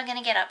that is what I'm going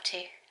to get up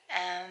to,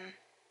 and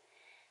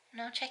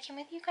I'll check in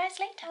with you guys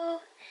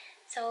later.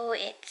 So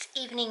it's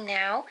evening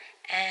now,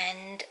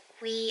 and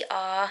we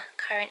are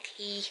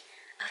currently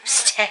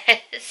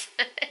upstairs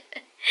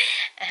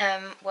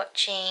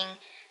watching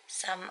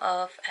some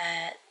of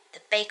the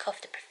Bake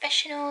Off the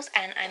Professionals,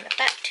 and I'm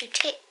about to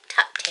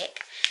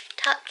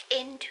tuck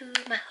into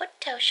my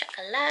hotel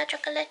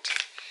chocolate.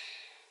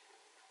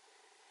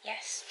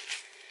 Yes.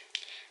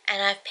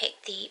 And I've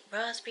picked the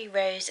raspberry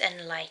rose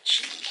and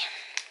lychee.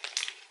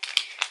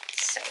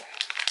 So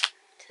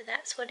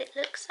that's what it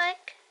looks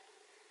like.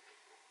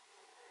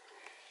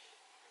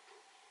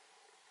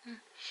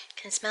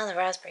 Can smell the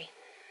raspberry.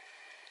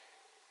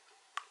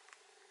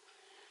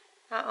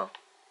 Uh-oh.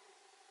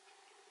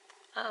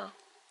 Uh-oh.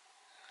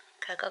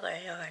 Cocoa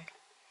yarn.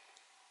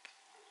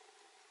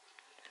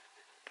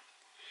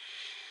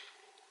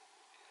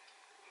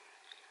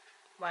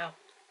 Wow.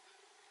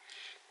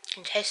 You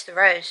can taste the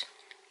rose.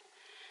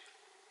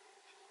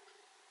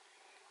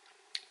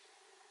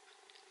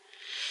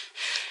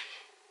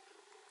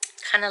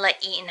 It's kind of like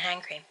eating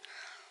hand cream.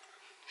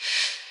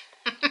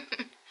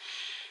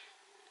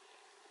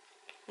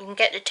 You can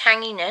get the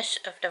tanginess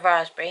of the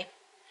raspberry.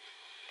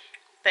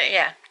 But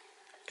yeah,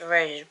 the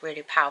red is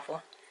really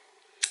powerful.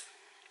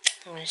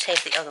 I'm going to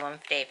save the other one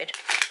for David.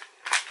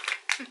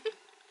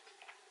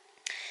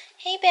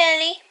 Hey,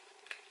 Belly.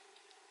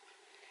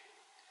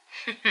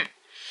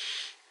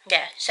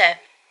 Yeah, so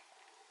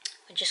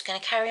we're just going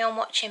to carry on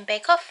watching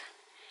Bake Off.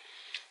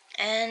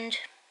 And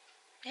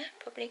yeah,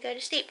 probably go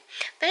to sleep.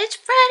 But it's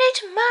Friday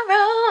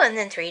tomorrow and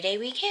then 3-day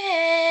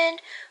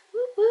weekend.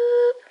 Whoop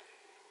whoop.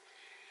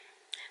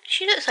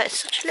 She looks like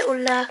such a little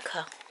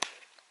lurker.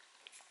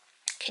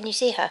 Can you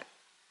see her?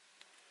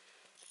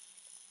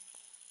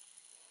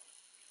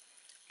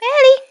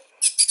 Belly!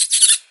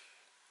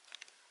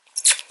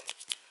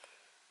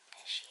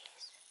 There she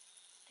is.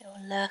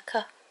 Little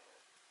lurker.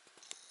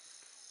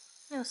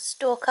 Little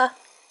stalker.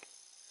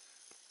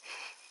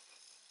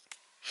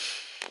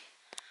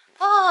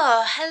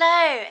 Oh,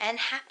 hello and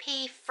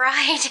happy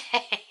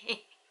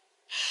Friday.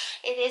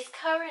 It is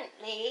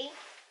currently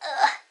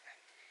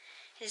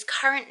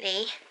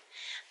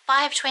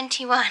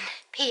 5:21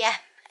 p.m.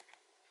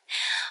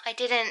 I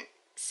didn't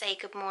say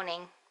good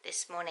morning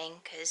this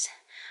morning because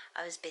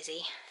I was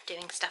busy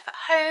doing stuff at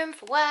home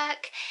for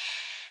work,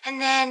 and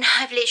then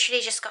I've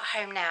literally just got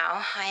home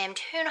now. I am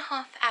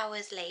 2.5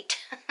 hours late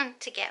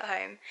to get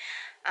home,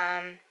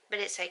 but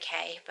it's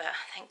okay. But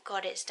thank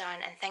God it's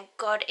done, and thank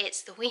God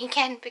it's the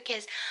weekend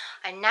because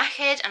I'm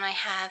knackered and I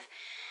have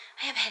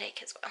a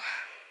headache as well.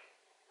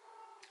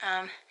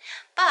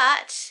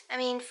 But I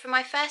mean, for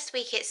my first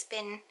week it's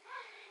been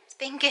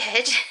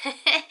good.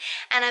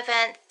 And I've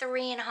earned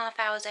 3.5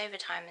 hours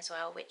overtime as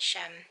well, which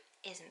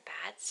isn't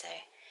bad. So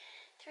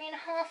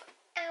 3.5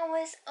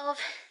 hours of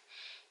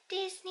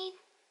Disney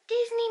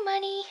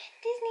money,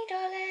 Disney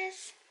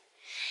dollars.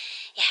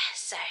 Yeah,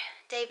 so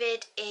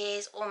David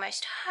is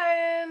almost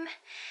home,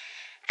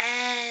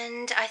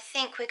 and I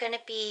think we're going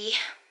to be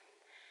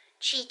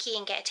cheeky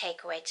and get a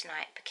takeaway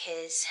tonight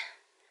because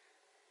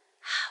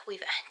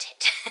we've earned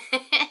it.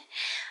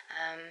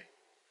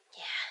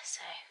 Yeah,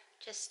 so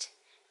just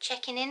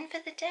checking in for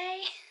the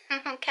day.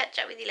 I'll catch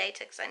up with you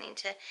later because I need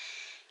to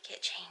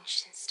get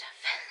changed and stuff.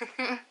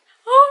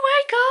 Oh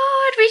my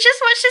god, we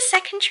just watched the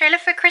second trailer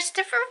for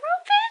Christopher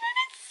Robin and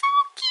it's so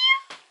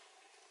cute.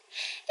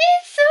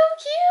 It's so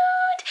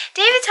cute.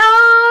 David's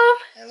home.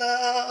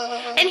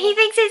 Hello. And he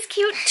thinks it's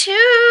cute too.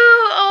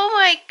 Oh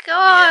my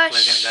gosh. Yeah,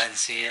 we're going to go and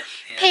see it.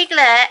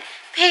 Yeah.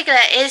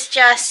 Piglet is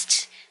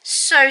just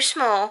so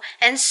small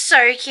and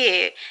so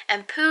cute,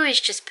 and Pooh is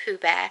just Pooh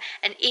Bear,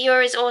 and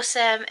Eeyore is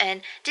awesome,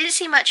 and didn't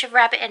see much of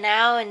Rabbit and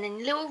Owl, and then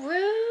Little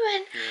Roo,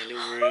 and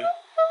Little Roo.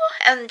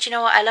 And do you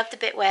know what? I love the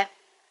bit where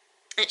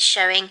it's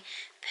showing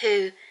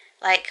Pooh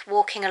like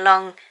walking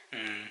along,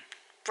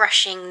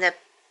 brushing the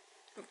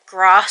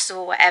grass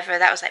or whatever.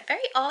 That was like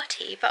very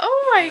arty, but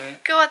oh my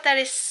god, that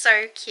is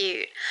so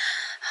cute.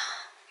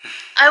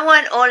 I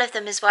want all of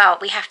them as well.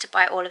 We have to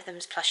buy all of them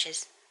as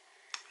plushes.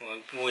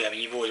 Well, yeah, I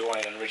mean, you've always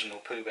wanted an original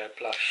Pooh Bear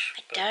plush.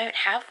 I don't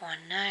have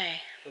one, no.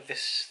 But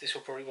this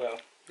will probably,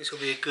 this will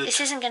be a good...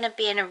 This isn't going to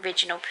be an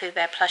original Pooh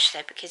Bear plush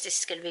though, because this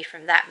is going to be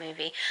from that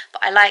movie.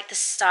 But I like the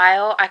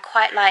style. I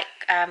quite like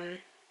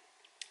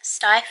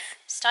Stefy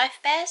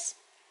bears?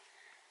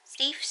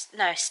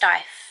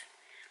 Stefy,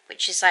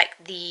 which is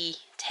like the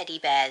teddy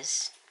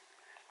bears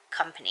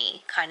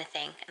company kind of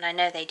thing. And I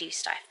know they do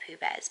Stefy Pooh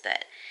Bears,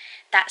 but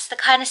that's the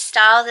kind of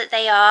style that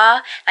they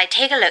are. Like,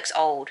 Tigger looks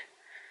old.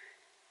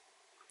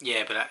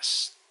 Yeah, but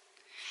that's...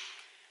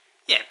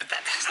 Yeah, but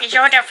that's... Is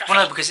your different?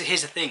 Well, no, because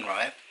here's the thing,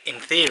 right? In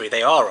theory,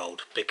 they are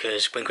old,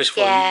 because when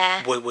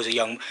Christopher was a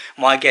young...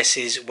 My guess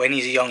is when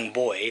he's a young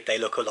boy, they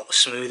look a lot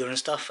smoother and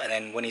stuff, and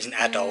then when he's an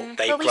adult,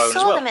 they've grown as well. We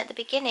saw them at the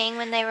beginning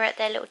when they were at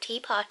their little tea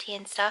party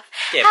and stuff.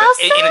 Yeah,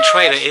 but in a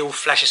trailer, it all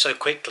flashes so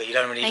quickly, you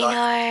don't really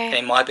I know.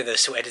 They might be they're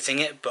still editing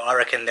it, but I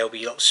reckon they'll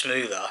be a lot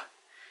smoother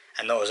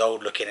and not as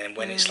old looking, and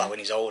when it's like when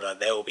he's older,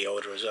 they'll be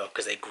older as well,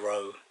 because they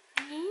grow.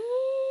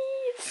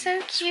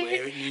 So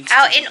cute.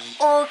 Out in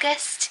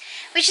August,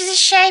 which is a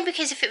shame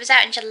because if it was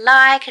out in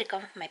July, I could have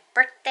gone for my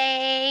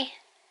birthday.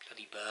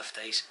 Bloody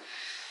birthdays.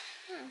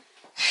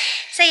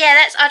 So yeah,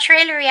 that's our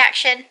trailer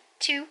reaction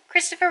to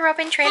Christopher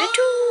Robin trailer 2.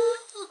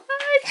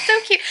 Oh, it's so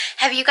cute.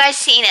 Have you guys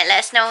seen it? Let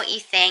us know what you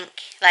think.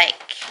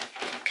 Like,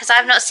 because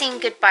I've not seen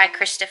Goodbye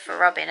Christopher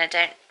Robin. I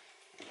don't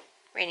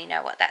really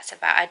know what that's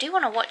about. I do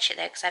want to watch it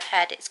though because I've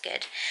heard it's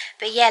good.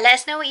 But yeah, let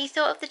us know what you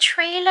thought of the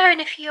trailer and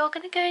if you're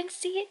going to go and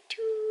see it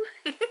too.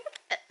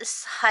 The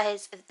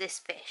size of this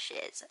fish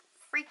is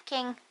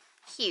freaking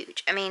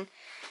huge. I mean,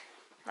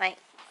 like,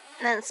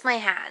 that's my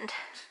hand.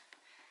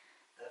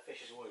 That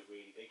fish is always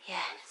really big.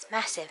 Yeah, it's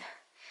massive.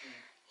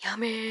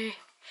 Yummy.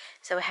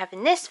 So we're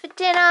having this for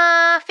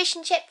dinner, Fish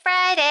and Chip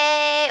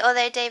Friday.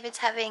 Although David's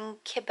having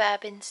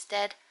kebab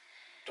instead.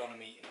 Doner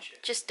meat and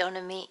shit. Just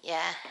doner meat,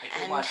 yeah.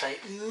 And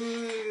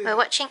we're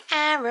watching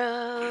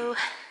Arrow.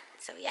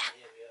 So yeah.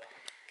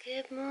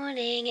 Good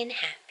morning and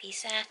happy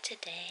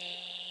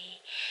Saturday.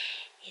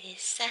 It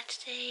is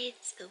Saturday,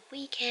 it's the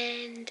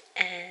weekend,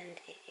 and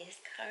it is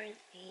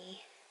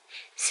currently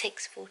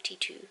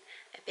 6:42.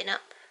 I've been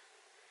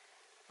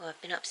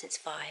up since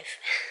 5.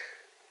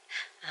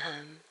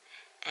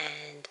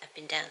 And I've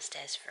been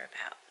downstairs for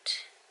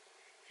about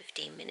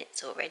 15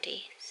 minutes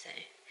already, so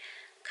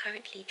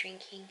currently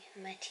drinking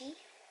my tea,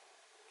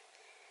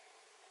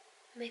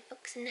 my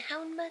Fox and the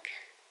Hound mug.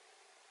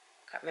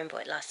 Can't remember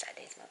what last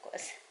Saturday's mug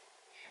was.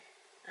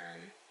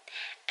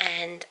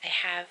 And I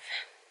have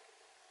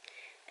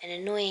an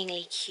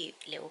annoyingly cute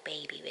little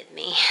baby with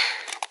me.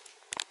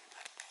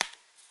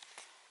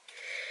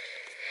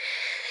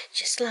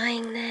 Just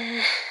lying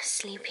there,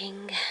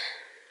 sleeping.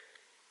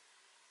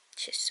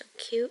 She's so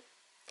cute,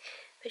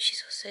 but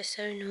she's also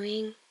so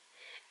annoying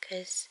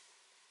because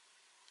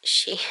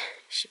she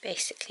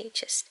basically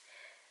just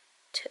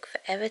took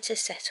forever to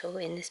settle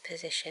in this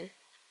position.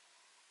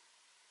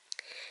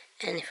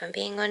 And if I'm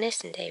being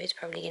honest, and David's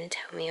probably going to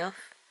tell me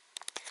off,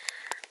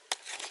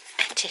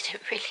 I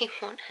didn't really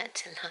want her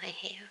to lie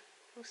here.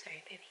 Oh,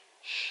 sorry, baby.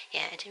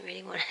 Yeah, I didn't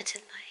really want her to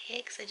lie here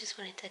because I just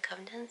wanted to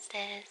come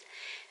downstairs,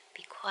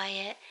 be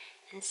quiet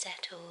and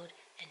settled,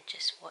 and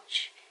just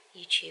watch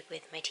YouTube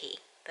with my tea.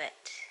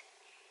 But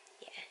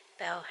yeah,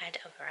 Belle had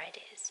other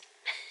ideas.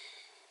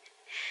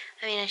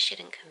 I mean, I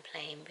shouldn't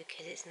complain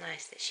because it's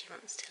nice that she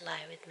wants to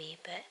lie with me,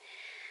 but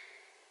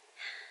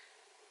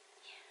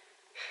yeah,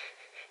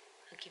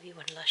 I'll give you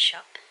one last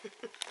shot.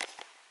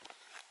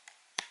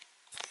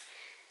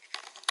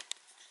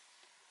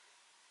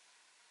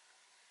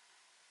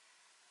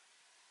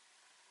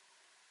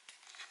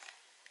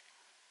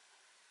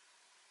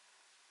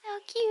 How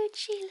cute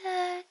she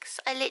looks.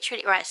 I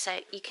literally, right,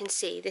 so you can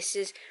see this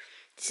is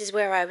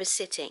where I was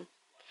sitting,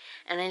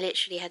 and I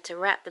literally had to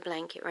wrap the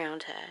blanket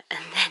around her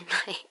and then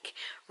like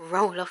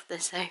roll off the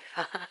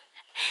sofa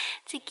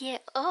to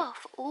get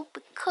off, all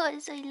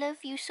because I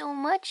love you so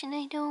much and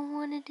I don't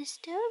want to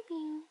disturb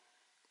you.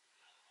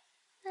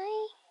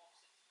 Hi.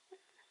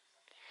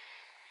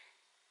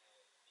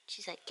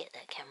 She's like, get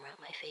that camera out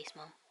my face,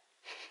 Mom.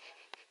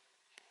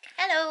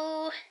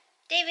 Hello,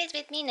 David's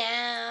with me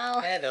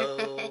now.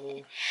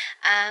 Hello.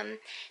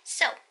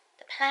 So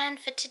the plan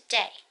for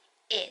today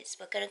is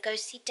we're gonna go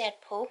see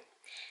Deadpool,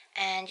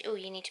 and oh,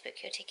 you need to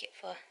book your ticket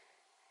for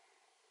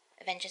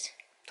Avengers.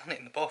 Done it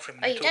in the bathroom.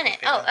 Oh, you've done it.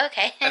 Oh,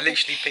 okay. I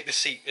literally picked the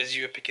seat as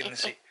you were picking the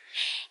seat.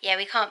 Yeah,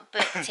 we can't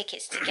book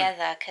tickets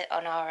together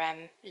on our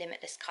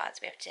limitless cards.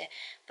 We have to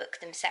book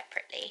them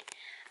separately.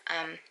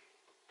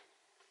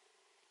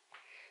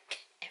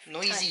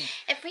 Noisy.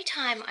 Every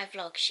time I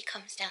vlog, she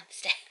comes down the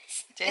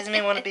stairs.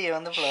 Jasmine want to be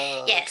on the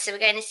vlog. Yeah, so we're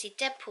going to see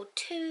Deadpool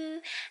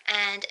 2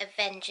 and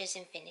Avengers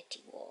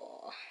Infinity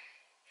War.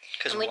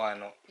 Because why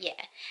not? Yeah,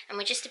 and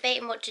we're just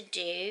debating what to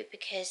do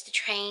because the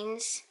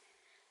trains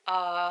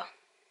are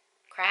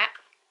crap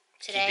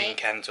today. Keep being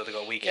cancelled. They've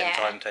got a weekend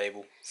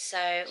timetable.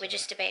 So we're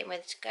just debating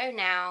whether to go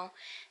now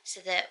so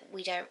that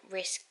we don't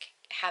risk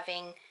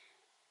having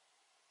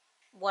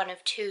one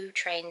of two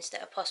trains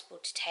that are possible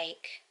to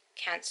take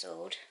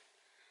cancelled,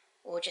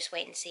 or just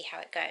wait and see how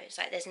it goes.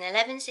 Like there's an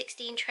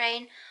 11:16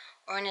 train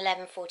or an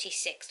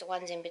 11:46. The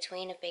ones in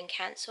between have been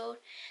cancelled,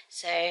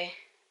 so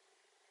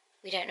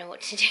we don't know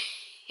what to do.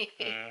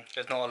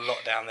 There's not a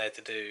lot down there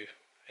to do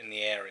in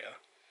the area,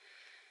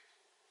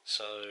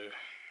 so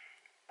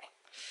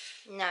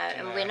no,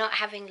 and we're not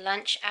having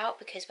lunch out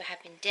because we're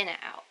having dinner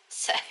out.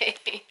 So yeah,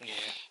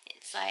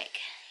 it's like,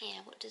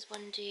 yeah, what does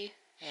one do?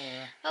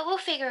 Yeah. But we'll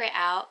figure it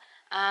out.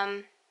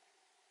 I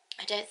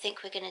don't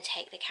think we're going to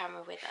take the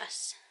camera with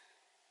us.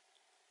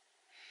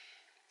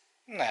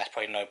 No, that's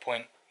probably no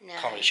point. No.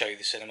 Can't really show you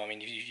the cinema. I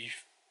mean,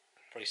 you've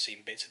probably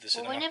seen bits of the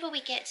cinema. Well, whenever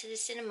we get to the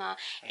cinema,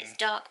 it's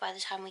dark by the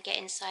time we get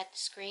inside the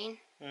screen.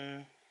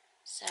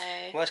 So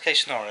worst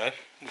case scenario,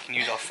 we can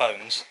use our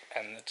phones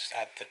and just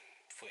add the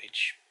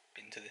footage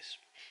into this.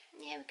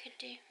 Yeah, we could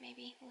do.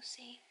 Maybe. We'll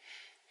see.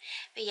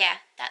 But yeah,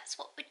 that's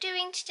what we're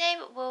doing today,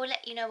 but we'll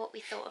let you know what we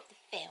thought of the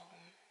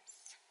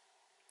films.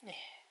 Yeah.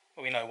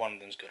 Well, we know one of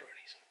them's good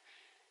already. So.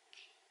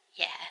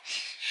 Yeah.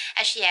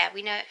 Actually, yeah,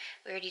 we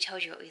already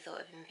told you what we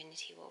thought of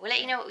Infinity War. We'll let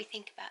you know what we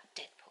think about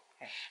Deadpool.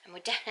 Yeah. And we're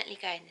definitely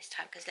going this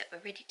time because, look, we're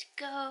ready to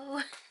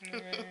go.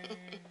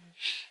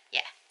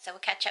 Yeah, so we'll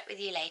catch up with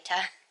you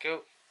later.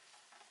 Cool.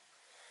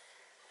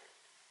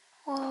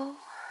 Whoa.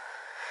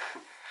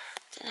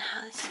 Don't know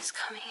how this is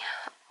coming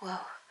out. Whoa.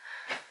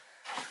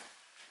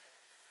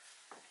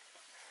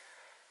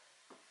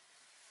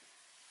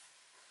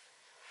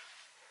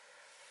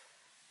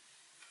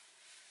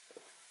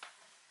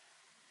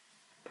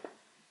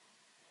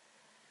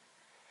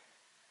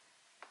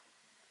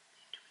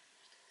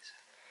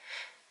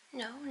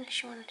 No,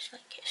 unless you wanted to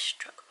like get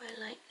struck by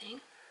lightning.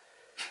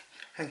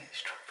 Get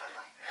struck by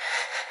lightning.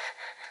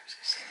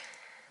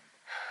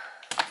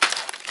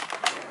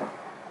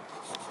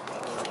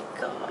 Oh my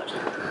god.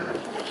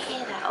 Can you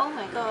hear that? Oh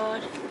my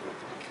god.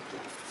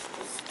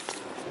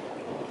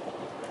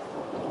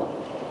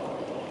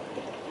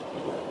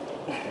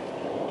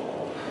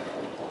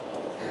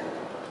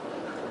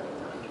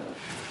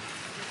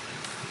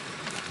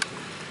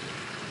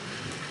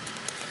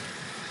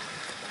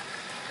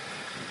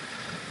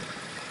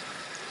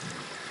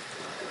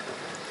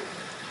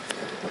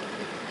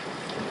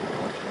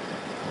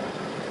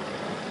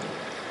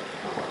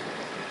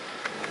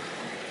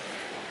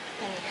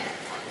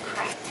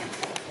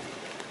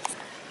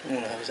 Oh,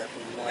 that was that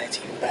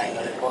mighty bang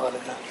a little while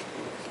ago.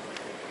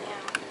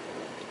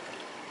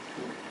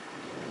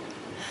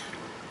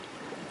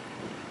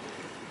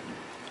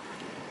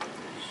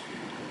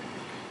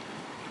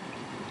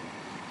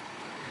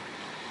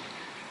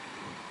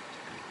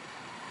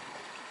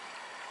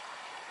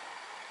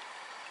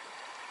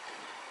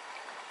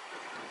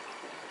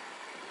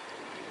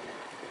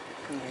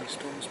 Yeah, the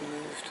storm's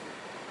moved.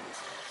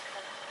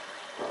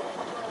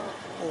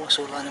 Oh, I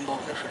saw lightning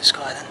bolt go through the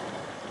sky then.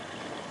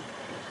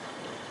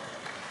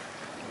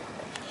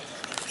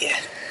 Yeah.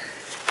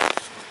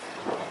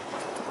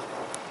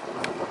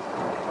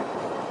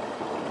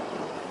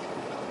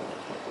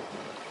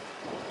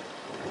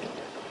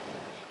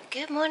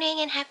 Good morning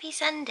and happy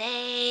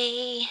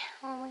Sunday.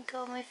 Oh my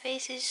god, my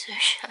face is so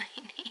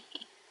shiny.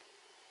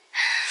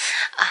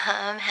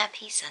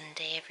 Happy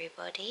Sunday,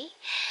 everybody.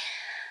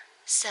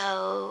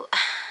 So,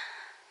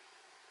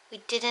 we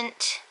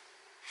didn't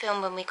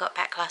film when we got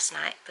back last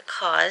night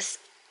because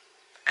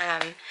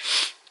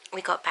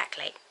we got back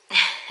late.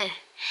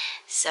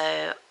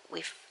 So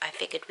I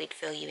figured we'd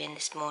fill you in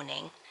this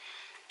morning.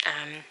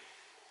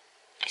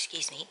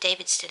 Excuse me,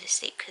 David's still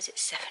asleep because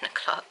it's 7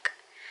 o'clock.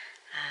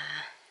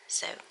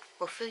 So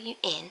we'll fill you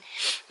in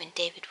when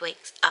David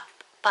wakes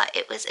up. But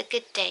it was a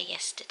good day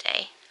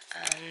yesterday.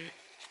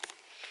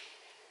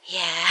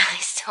 Yeah,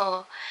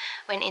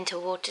 went into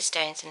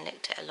Waterstones and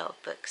looked at a lot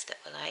of books that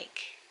were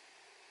like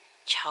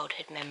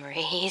childhood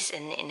memories,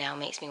 and it now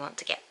makes me want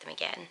to get them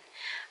again.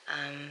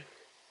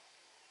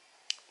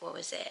 What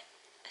was it?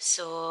 I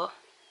saw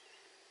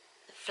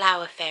the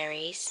Flower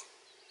Fairies,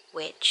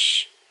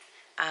 which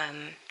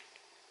I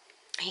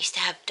used to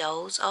have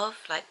dolls of,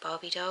 like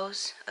Barbie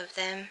dolls of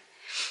them.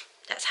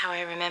 That's how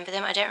I remember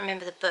them. I don't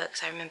remember the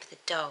books, I remember the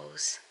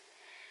dolls.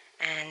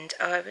 And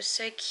oh, it was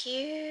so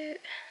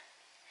cute.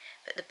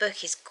 But the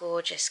book is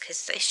gorgeous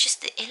because it's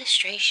just the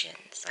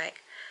illustrations,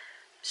 like,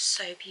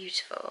 so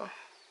beautiful.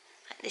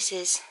 Like, this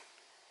is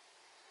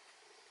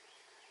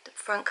the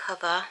front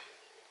cover,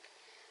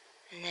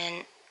 and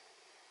then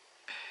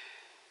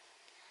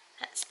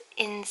that's the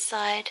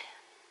inside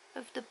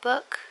of the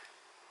book.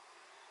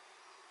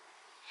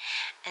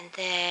 And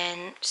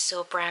then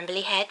saw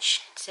Brambley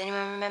Hedge. Does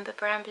anyone remember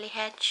Brambley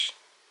Hedge?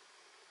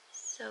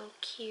 So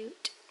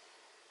cute.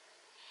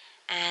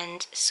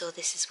 And saw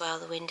this as well,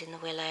 The Wind in the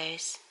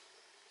Willows.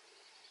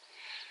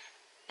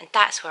 And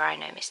that's where I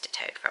know Mr.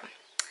 Toad from.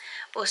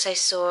 Also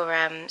saw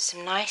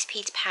some nice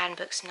Peter Pan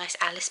books, some nice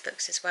Alice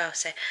books as well.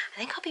 So I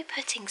think I'll be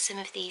putting some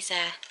of these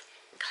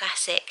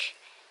classic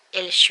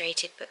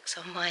illustrated books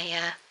on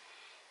my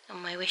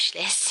wish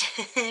list.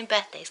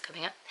 Birthday's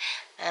coming up.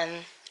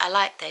 I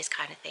like those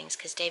kind of things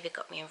because David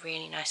got me a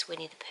really nice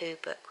Winnie the Pooh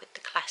book with the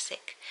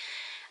classic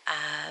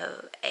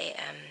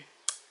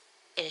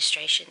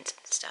illustrations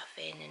and stuff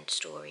in, and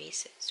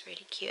stories. It's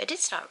really cute. I did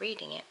start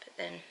reading it, but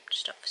then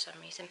stopped for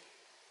some reason.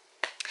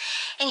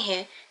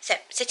 Anywho, so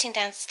sitting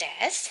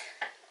downstairs,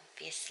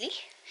 obviously,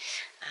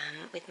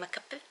 with my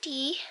cup of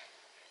tea.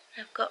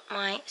 I've got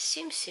my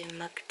Tsum Tsum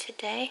mug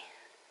today,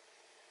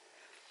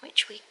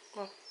 which we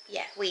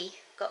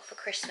got for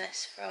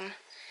Christmas from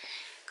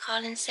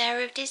Carl and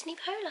Sarah of Disney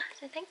Polar.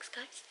 So thanks,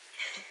 guys.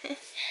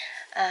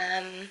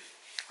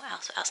 What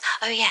else?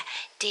 Oh yeah,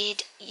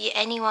 did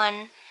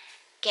anyone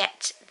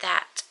get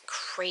that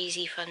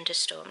crazy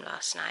thunderstorm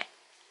last night?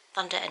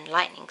 Thunder and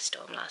lightning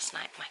storm last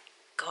night. My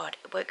God,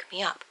 it woke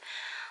me up.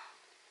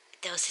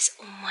 There was this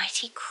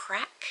almighty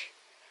crack.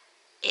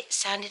 It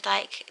sounded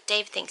like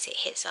Dave thinks it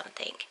hit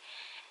something,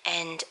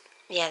 and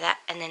yeah,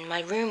 and then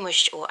my room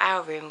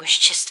our room was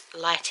just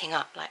lighting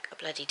up like a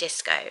bloody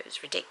disco. It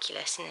was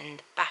ridiculous, and then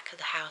the back of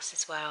the house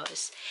as well.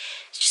 It's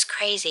just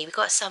crazy. We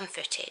got some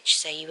footage,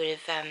 so you would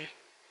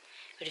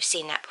have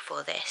seen that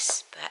before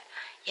this. But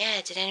yeah,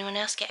 did anyone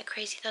else get a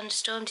crazy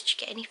thunderstorm? Did you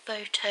get any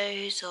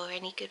photos or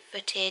any good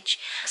footage?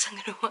 Because I'm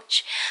gonna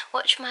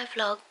watch my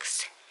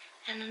vlogs,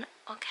 and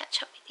I'll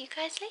catch up with you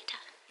guys later.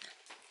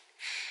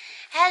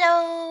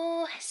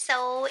 Hello!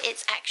 So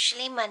it's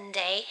actually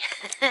Monday.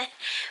 Hey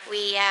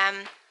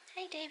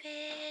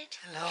David!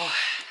 Hello.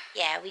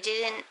 Yeah, we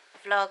didn't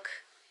vlog.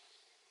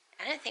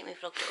 I don't think we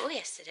vlogged at all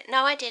yesterday.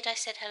 No, I did. I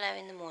said hello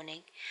in the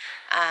morning.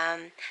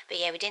 But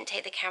yeah, we didn't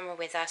take the camera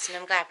with us, and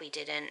I'm glad we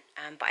didn't.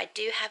 But I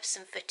do have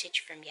some footage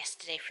from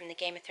yesterday from the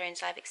Game of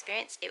Thrones live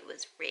experience. It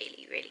was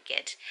really, really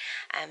good.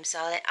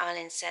 So I'll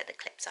insert the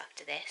clips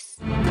after this.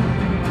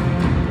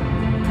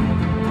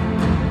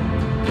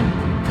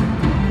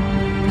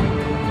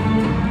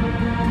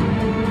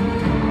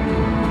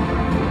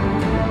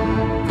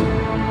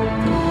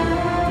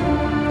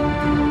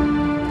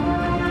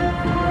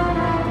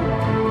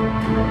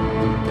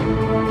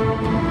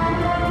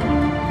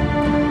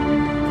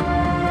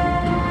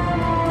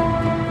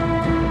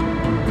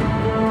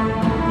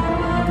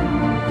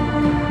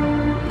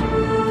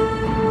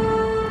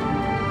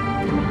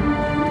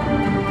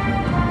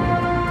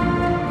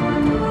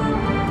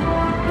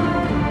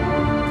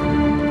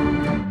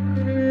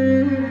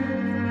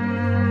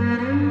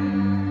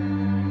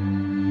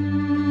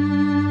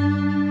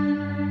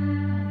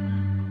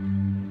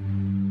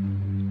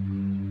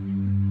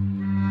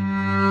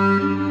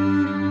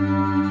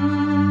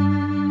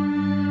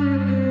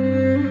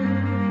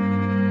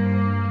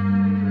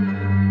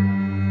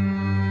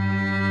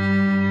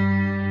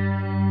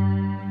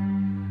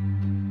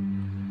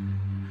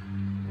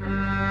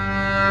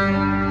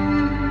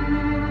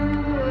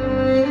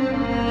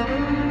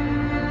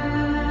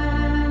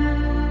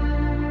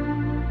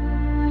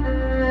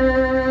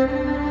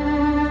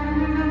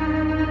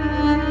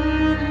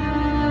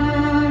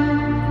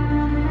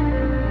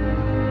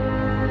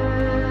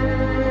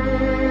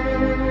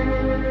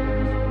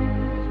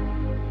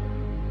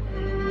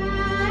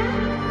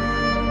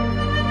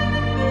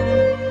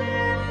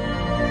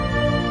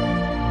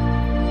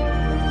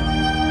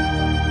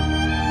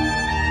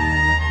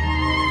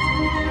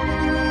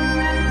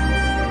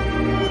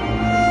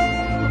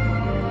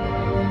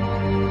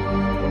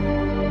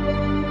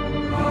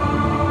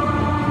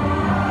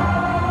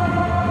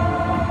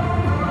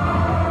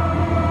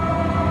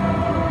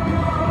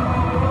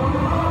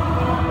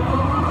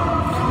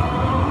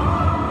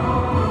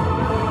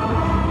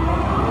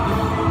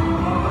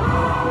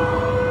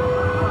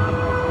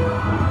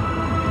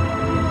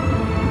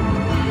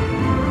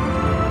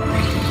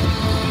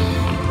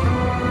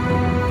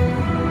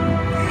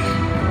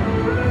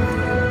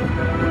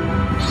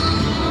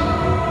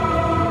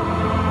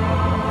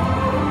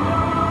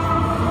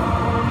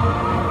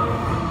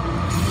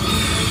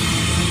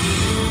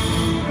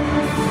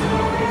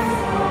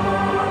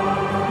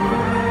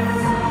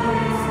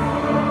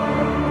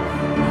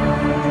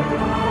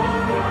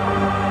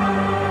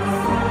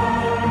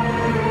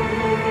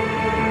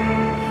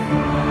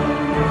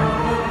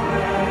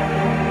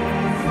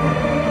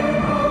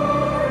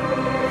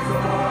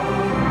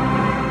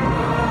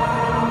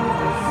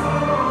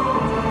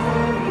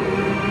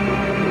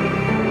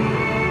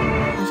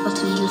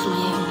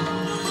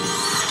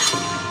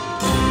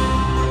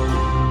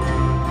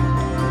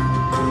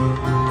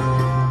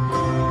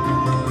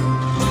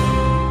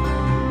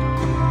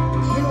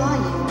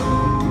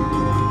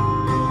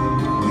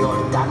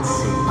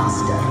 dancing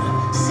master,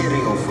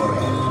 cereal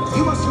forever.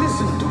 You must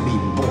listen to me,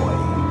 boy.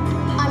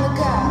 I'm a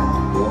girl.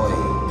 Boy,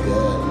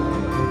 girl.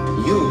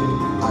 You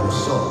are a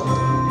sword.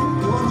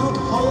 You are not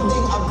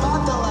holding a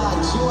battle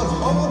axe. You are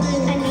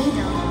holding A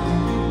needle.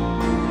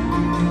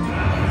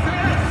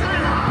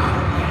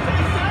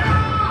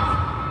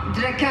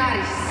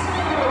 Dracarys.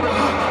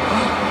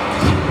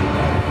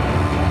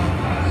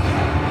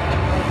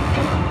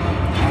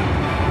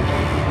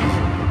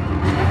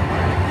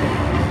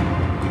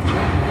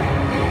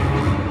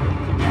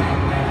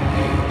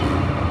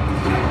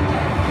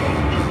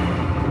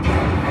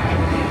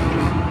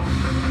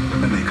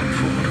 When they come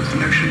forward with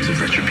notions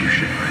of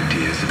retribution or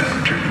ideas about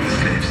returning the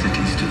slave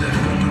cities to their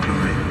former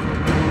glory,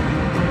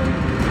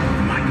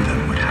 remind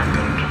them what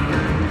happened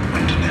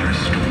when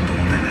Daenerys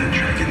Stormborn and her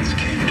dragons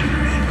came to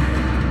Marine.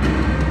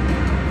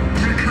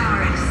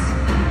 Dracarys.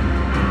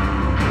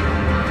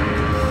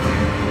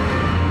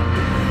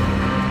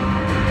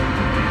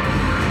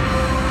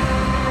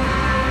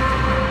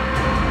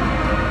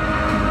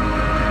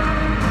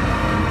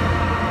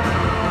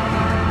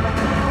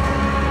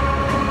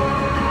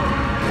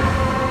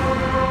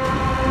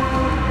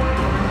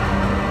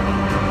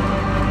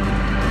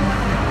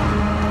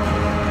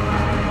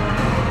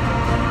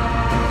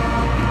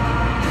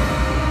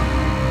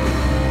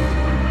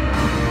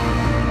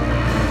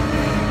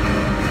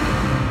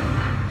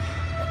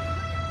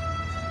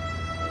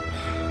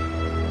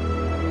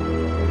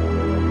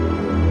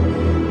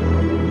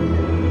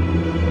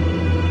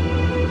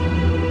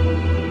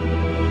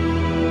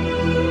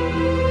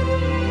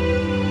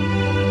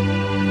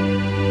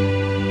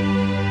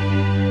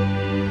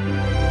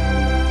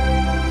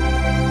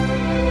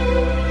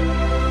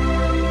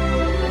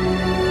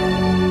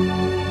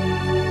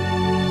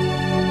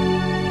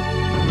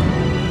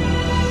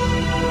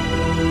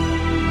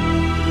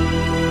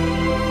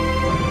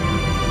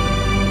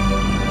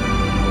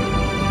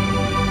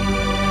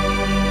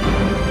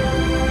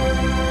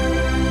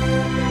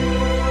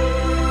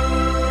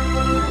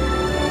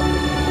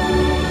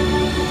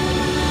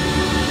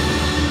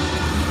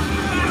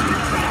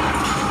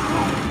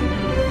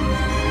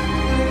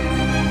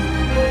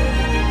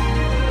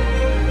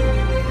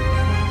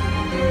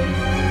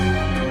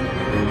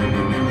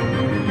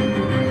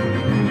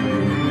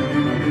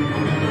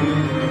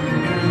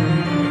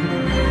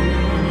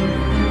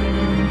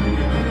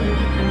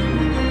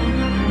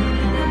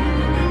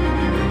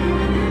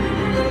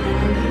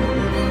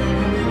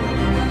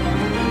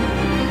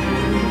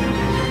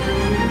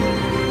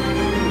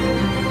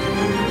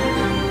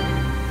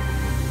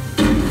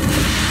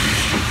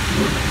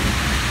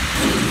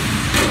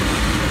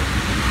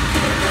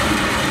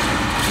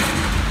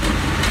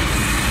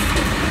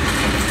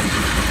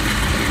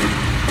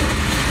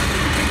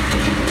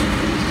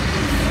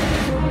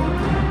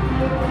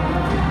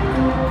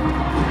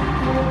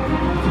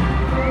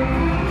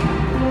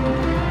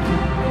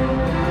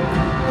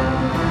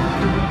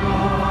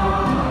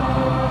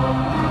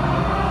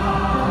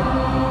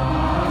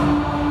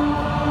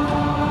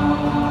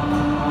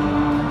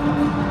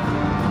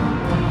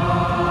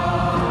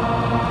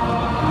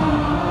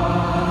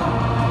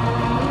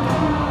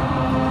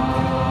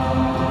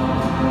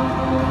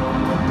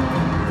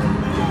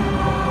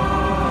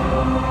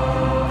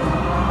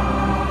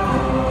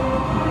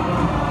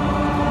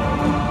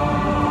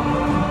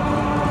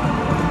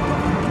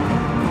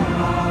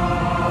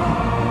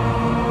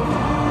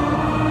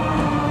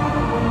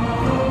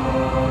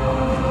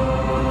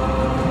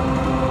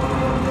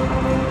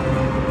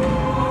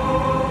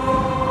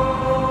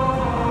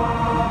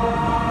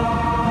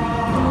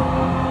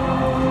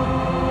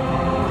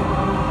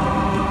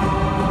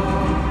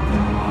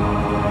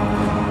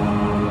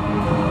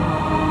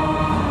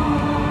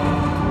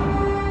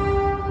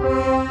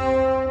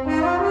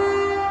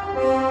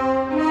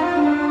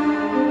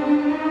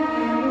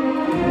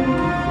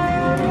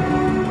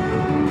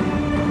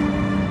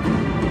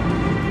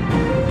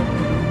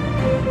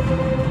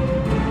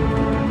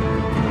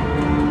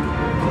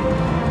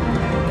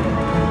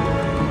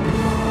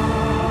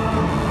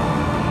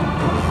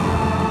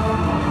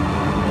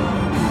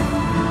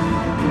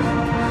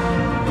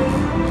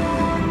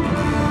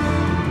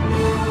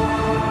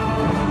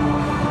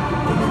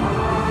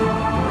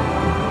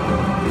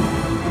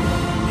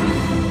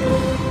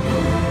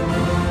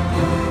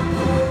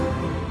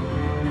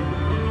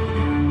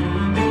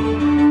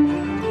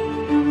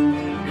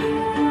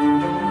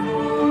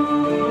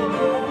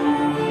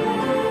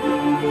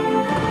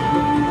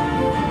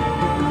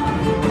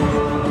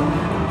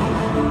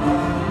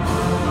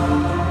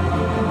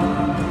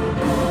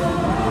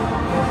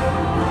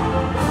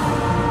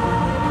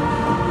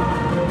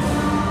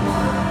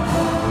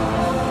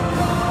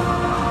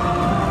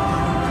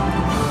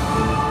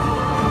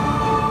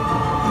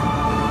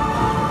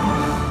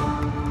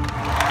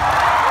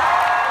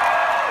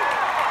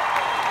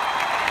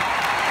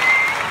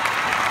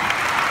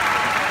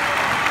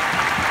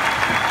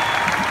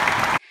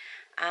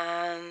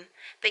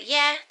 But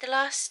yeah, the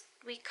last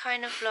we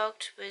kind of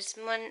vlogged was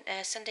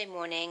Sunday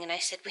morning, and I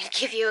said we'd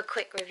give you a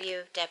quick review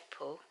of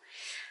Deadpool.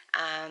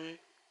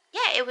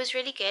 Yeah, it was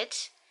really good.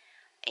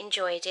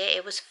 enjoyed it.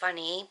 It was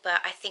funny,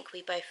 but I think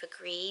we both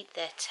agreed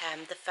that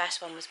the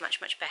first one was much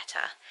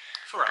better.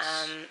 For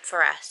us.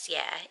 For us,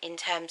 yeah. In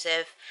terms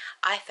of,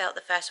 I felt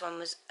the first one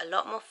was a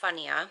lot more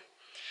funnier,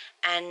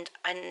 and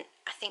I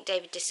think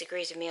David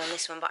disagrees with me on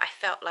this one, but I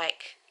felt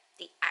like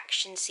the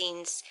action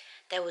scenes,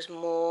 there was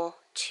more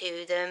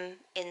to them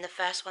in the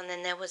first one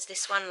than there was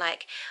this one.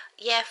 Like,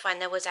 yeah, fine,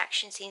 there was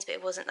action scenes, but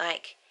it wasn't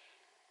like,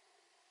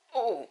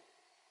 oh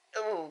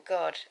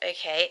god,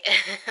 okay,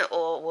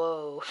 or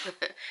whoa.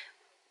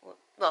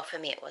 Well, for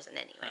me it wasn't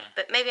anyway,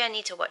 but maybe I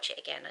need to watch it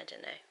again, I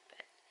don't know.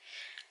 But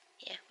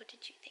yeah, what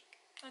did you think?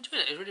 I enjoyed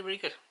it. It was really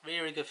good.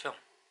 Really good film.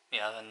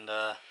 Yeah, and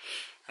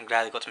I'm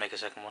glad they got to make a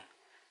second one.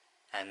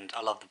 And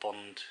I love the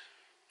Bond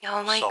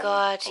Oh my song,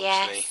 god, obviously.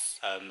 yes.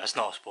 That's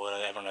not a spoiler.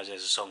 Everyone knows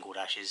there's a song called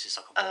Ashes. It's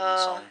like a Bond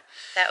song.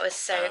 That was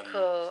so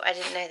cool. I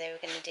didn't know they were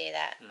going to do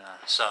that. No,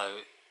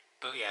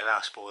 but yeah,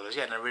 without spoilers.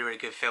 Yeah, no, really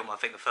good film. I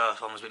think the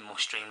first one was a bit more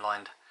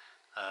streamlined,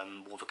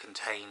 more of a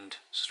contained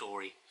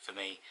story for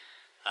me.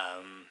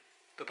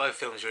 But both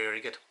films are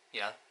really good,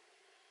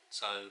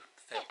 So,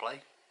 fair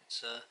play.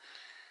 It's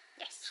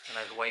Yes.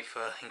 gonna wait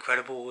for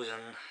Incredibles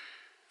and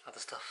other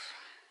stuff.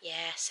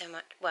 Yeah, so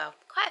much. Well,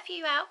 quite a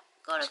few out.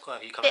 Got There's a quite a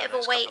few coming bit out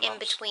of a the next wait couple of in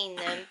months. between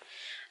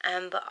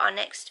them. But our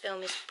next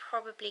film is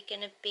probably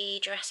going to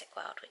be Jurassic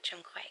World, which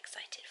I'm quite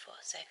excited for.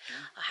 So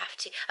I'll have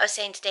to. I was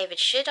saying to David,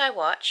 should I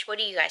watch? What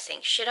do you guys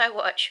think? Should I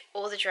watch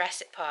all the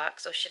Jurassic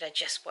Parks, or should I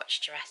just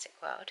watch Jurassic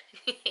World?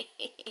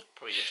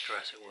 Probably just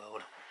Jurassic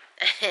World.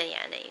 Yeah,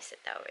 I know you said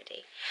that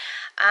already.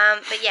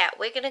 But yeah,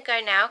 we're going to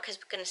go now because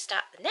we're going to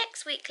start the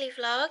next weekly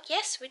vlog.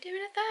 Yes, we're doing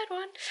a third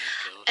one.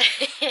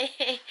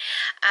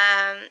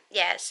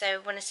 Yeah, so I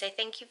want to say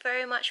thank you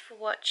very much for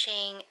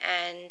watching,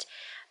 and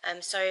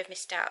I'm sorry I've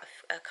missed out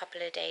a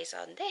couple of days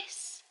on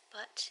this,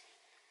 but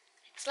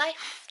it's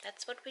life.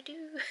 That's what we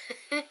do.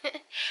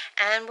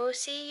 And we'll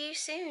see you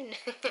soon.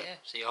 Yeah,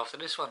 see you after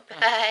this one.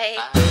 Bye.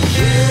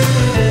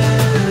 Bye.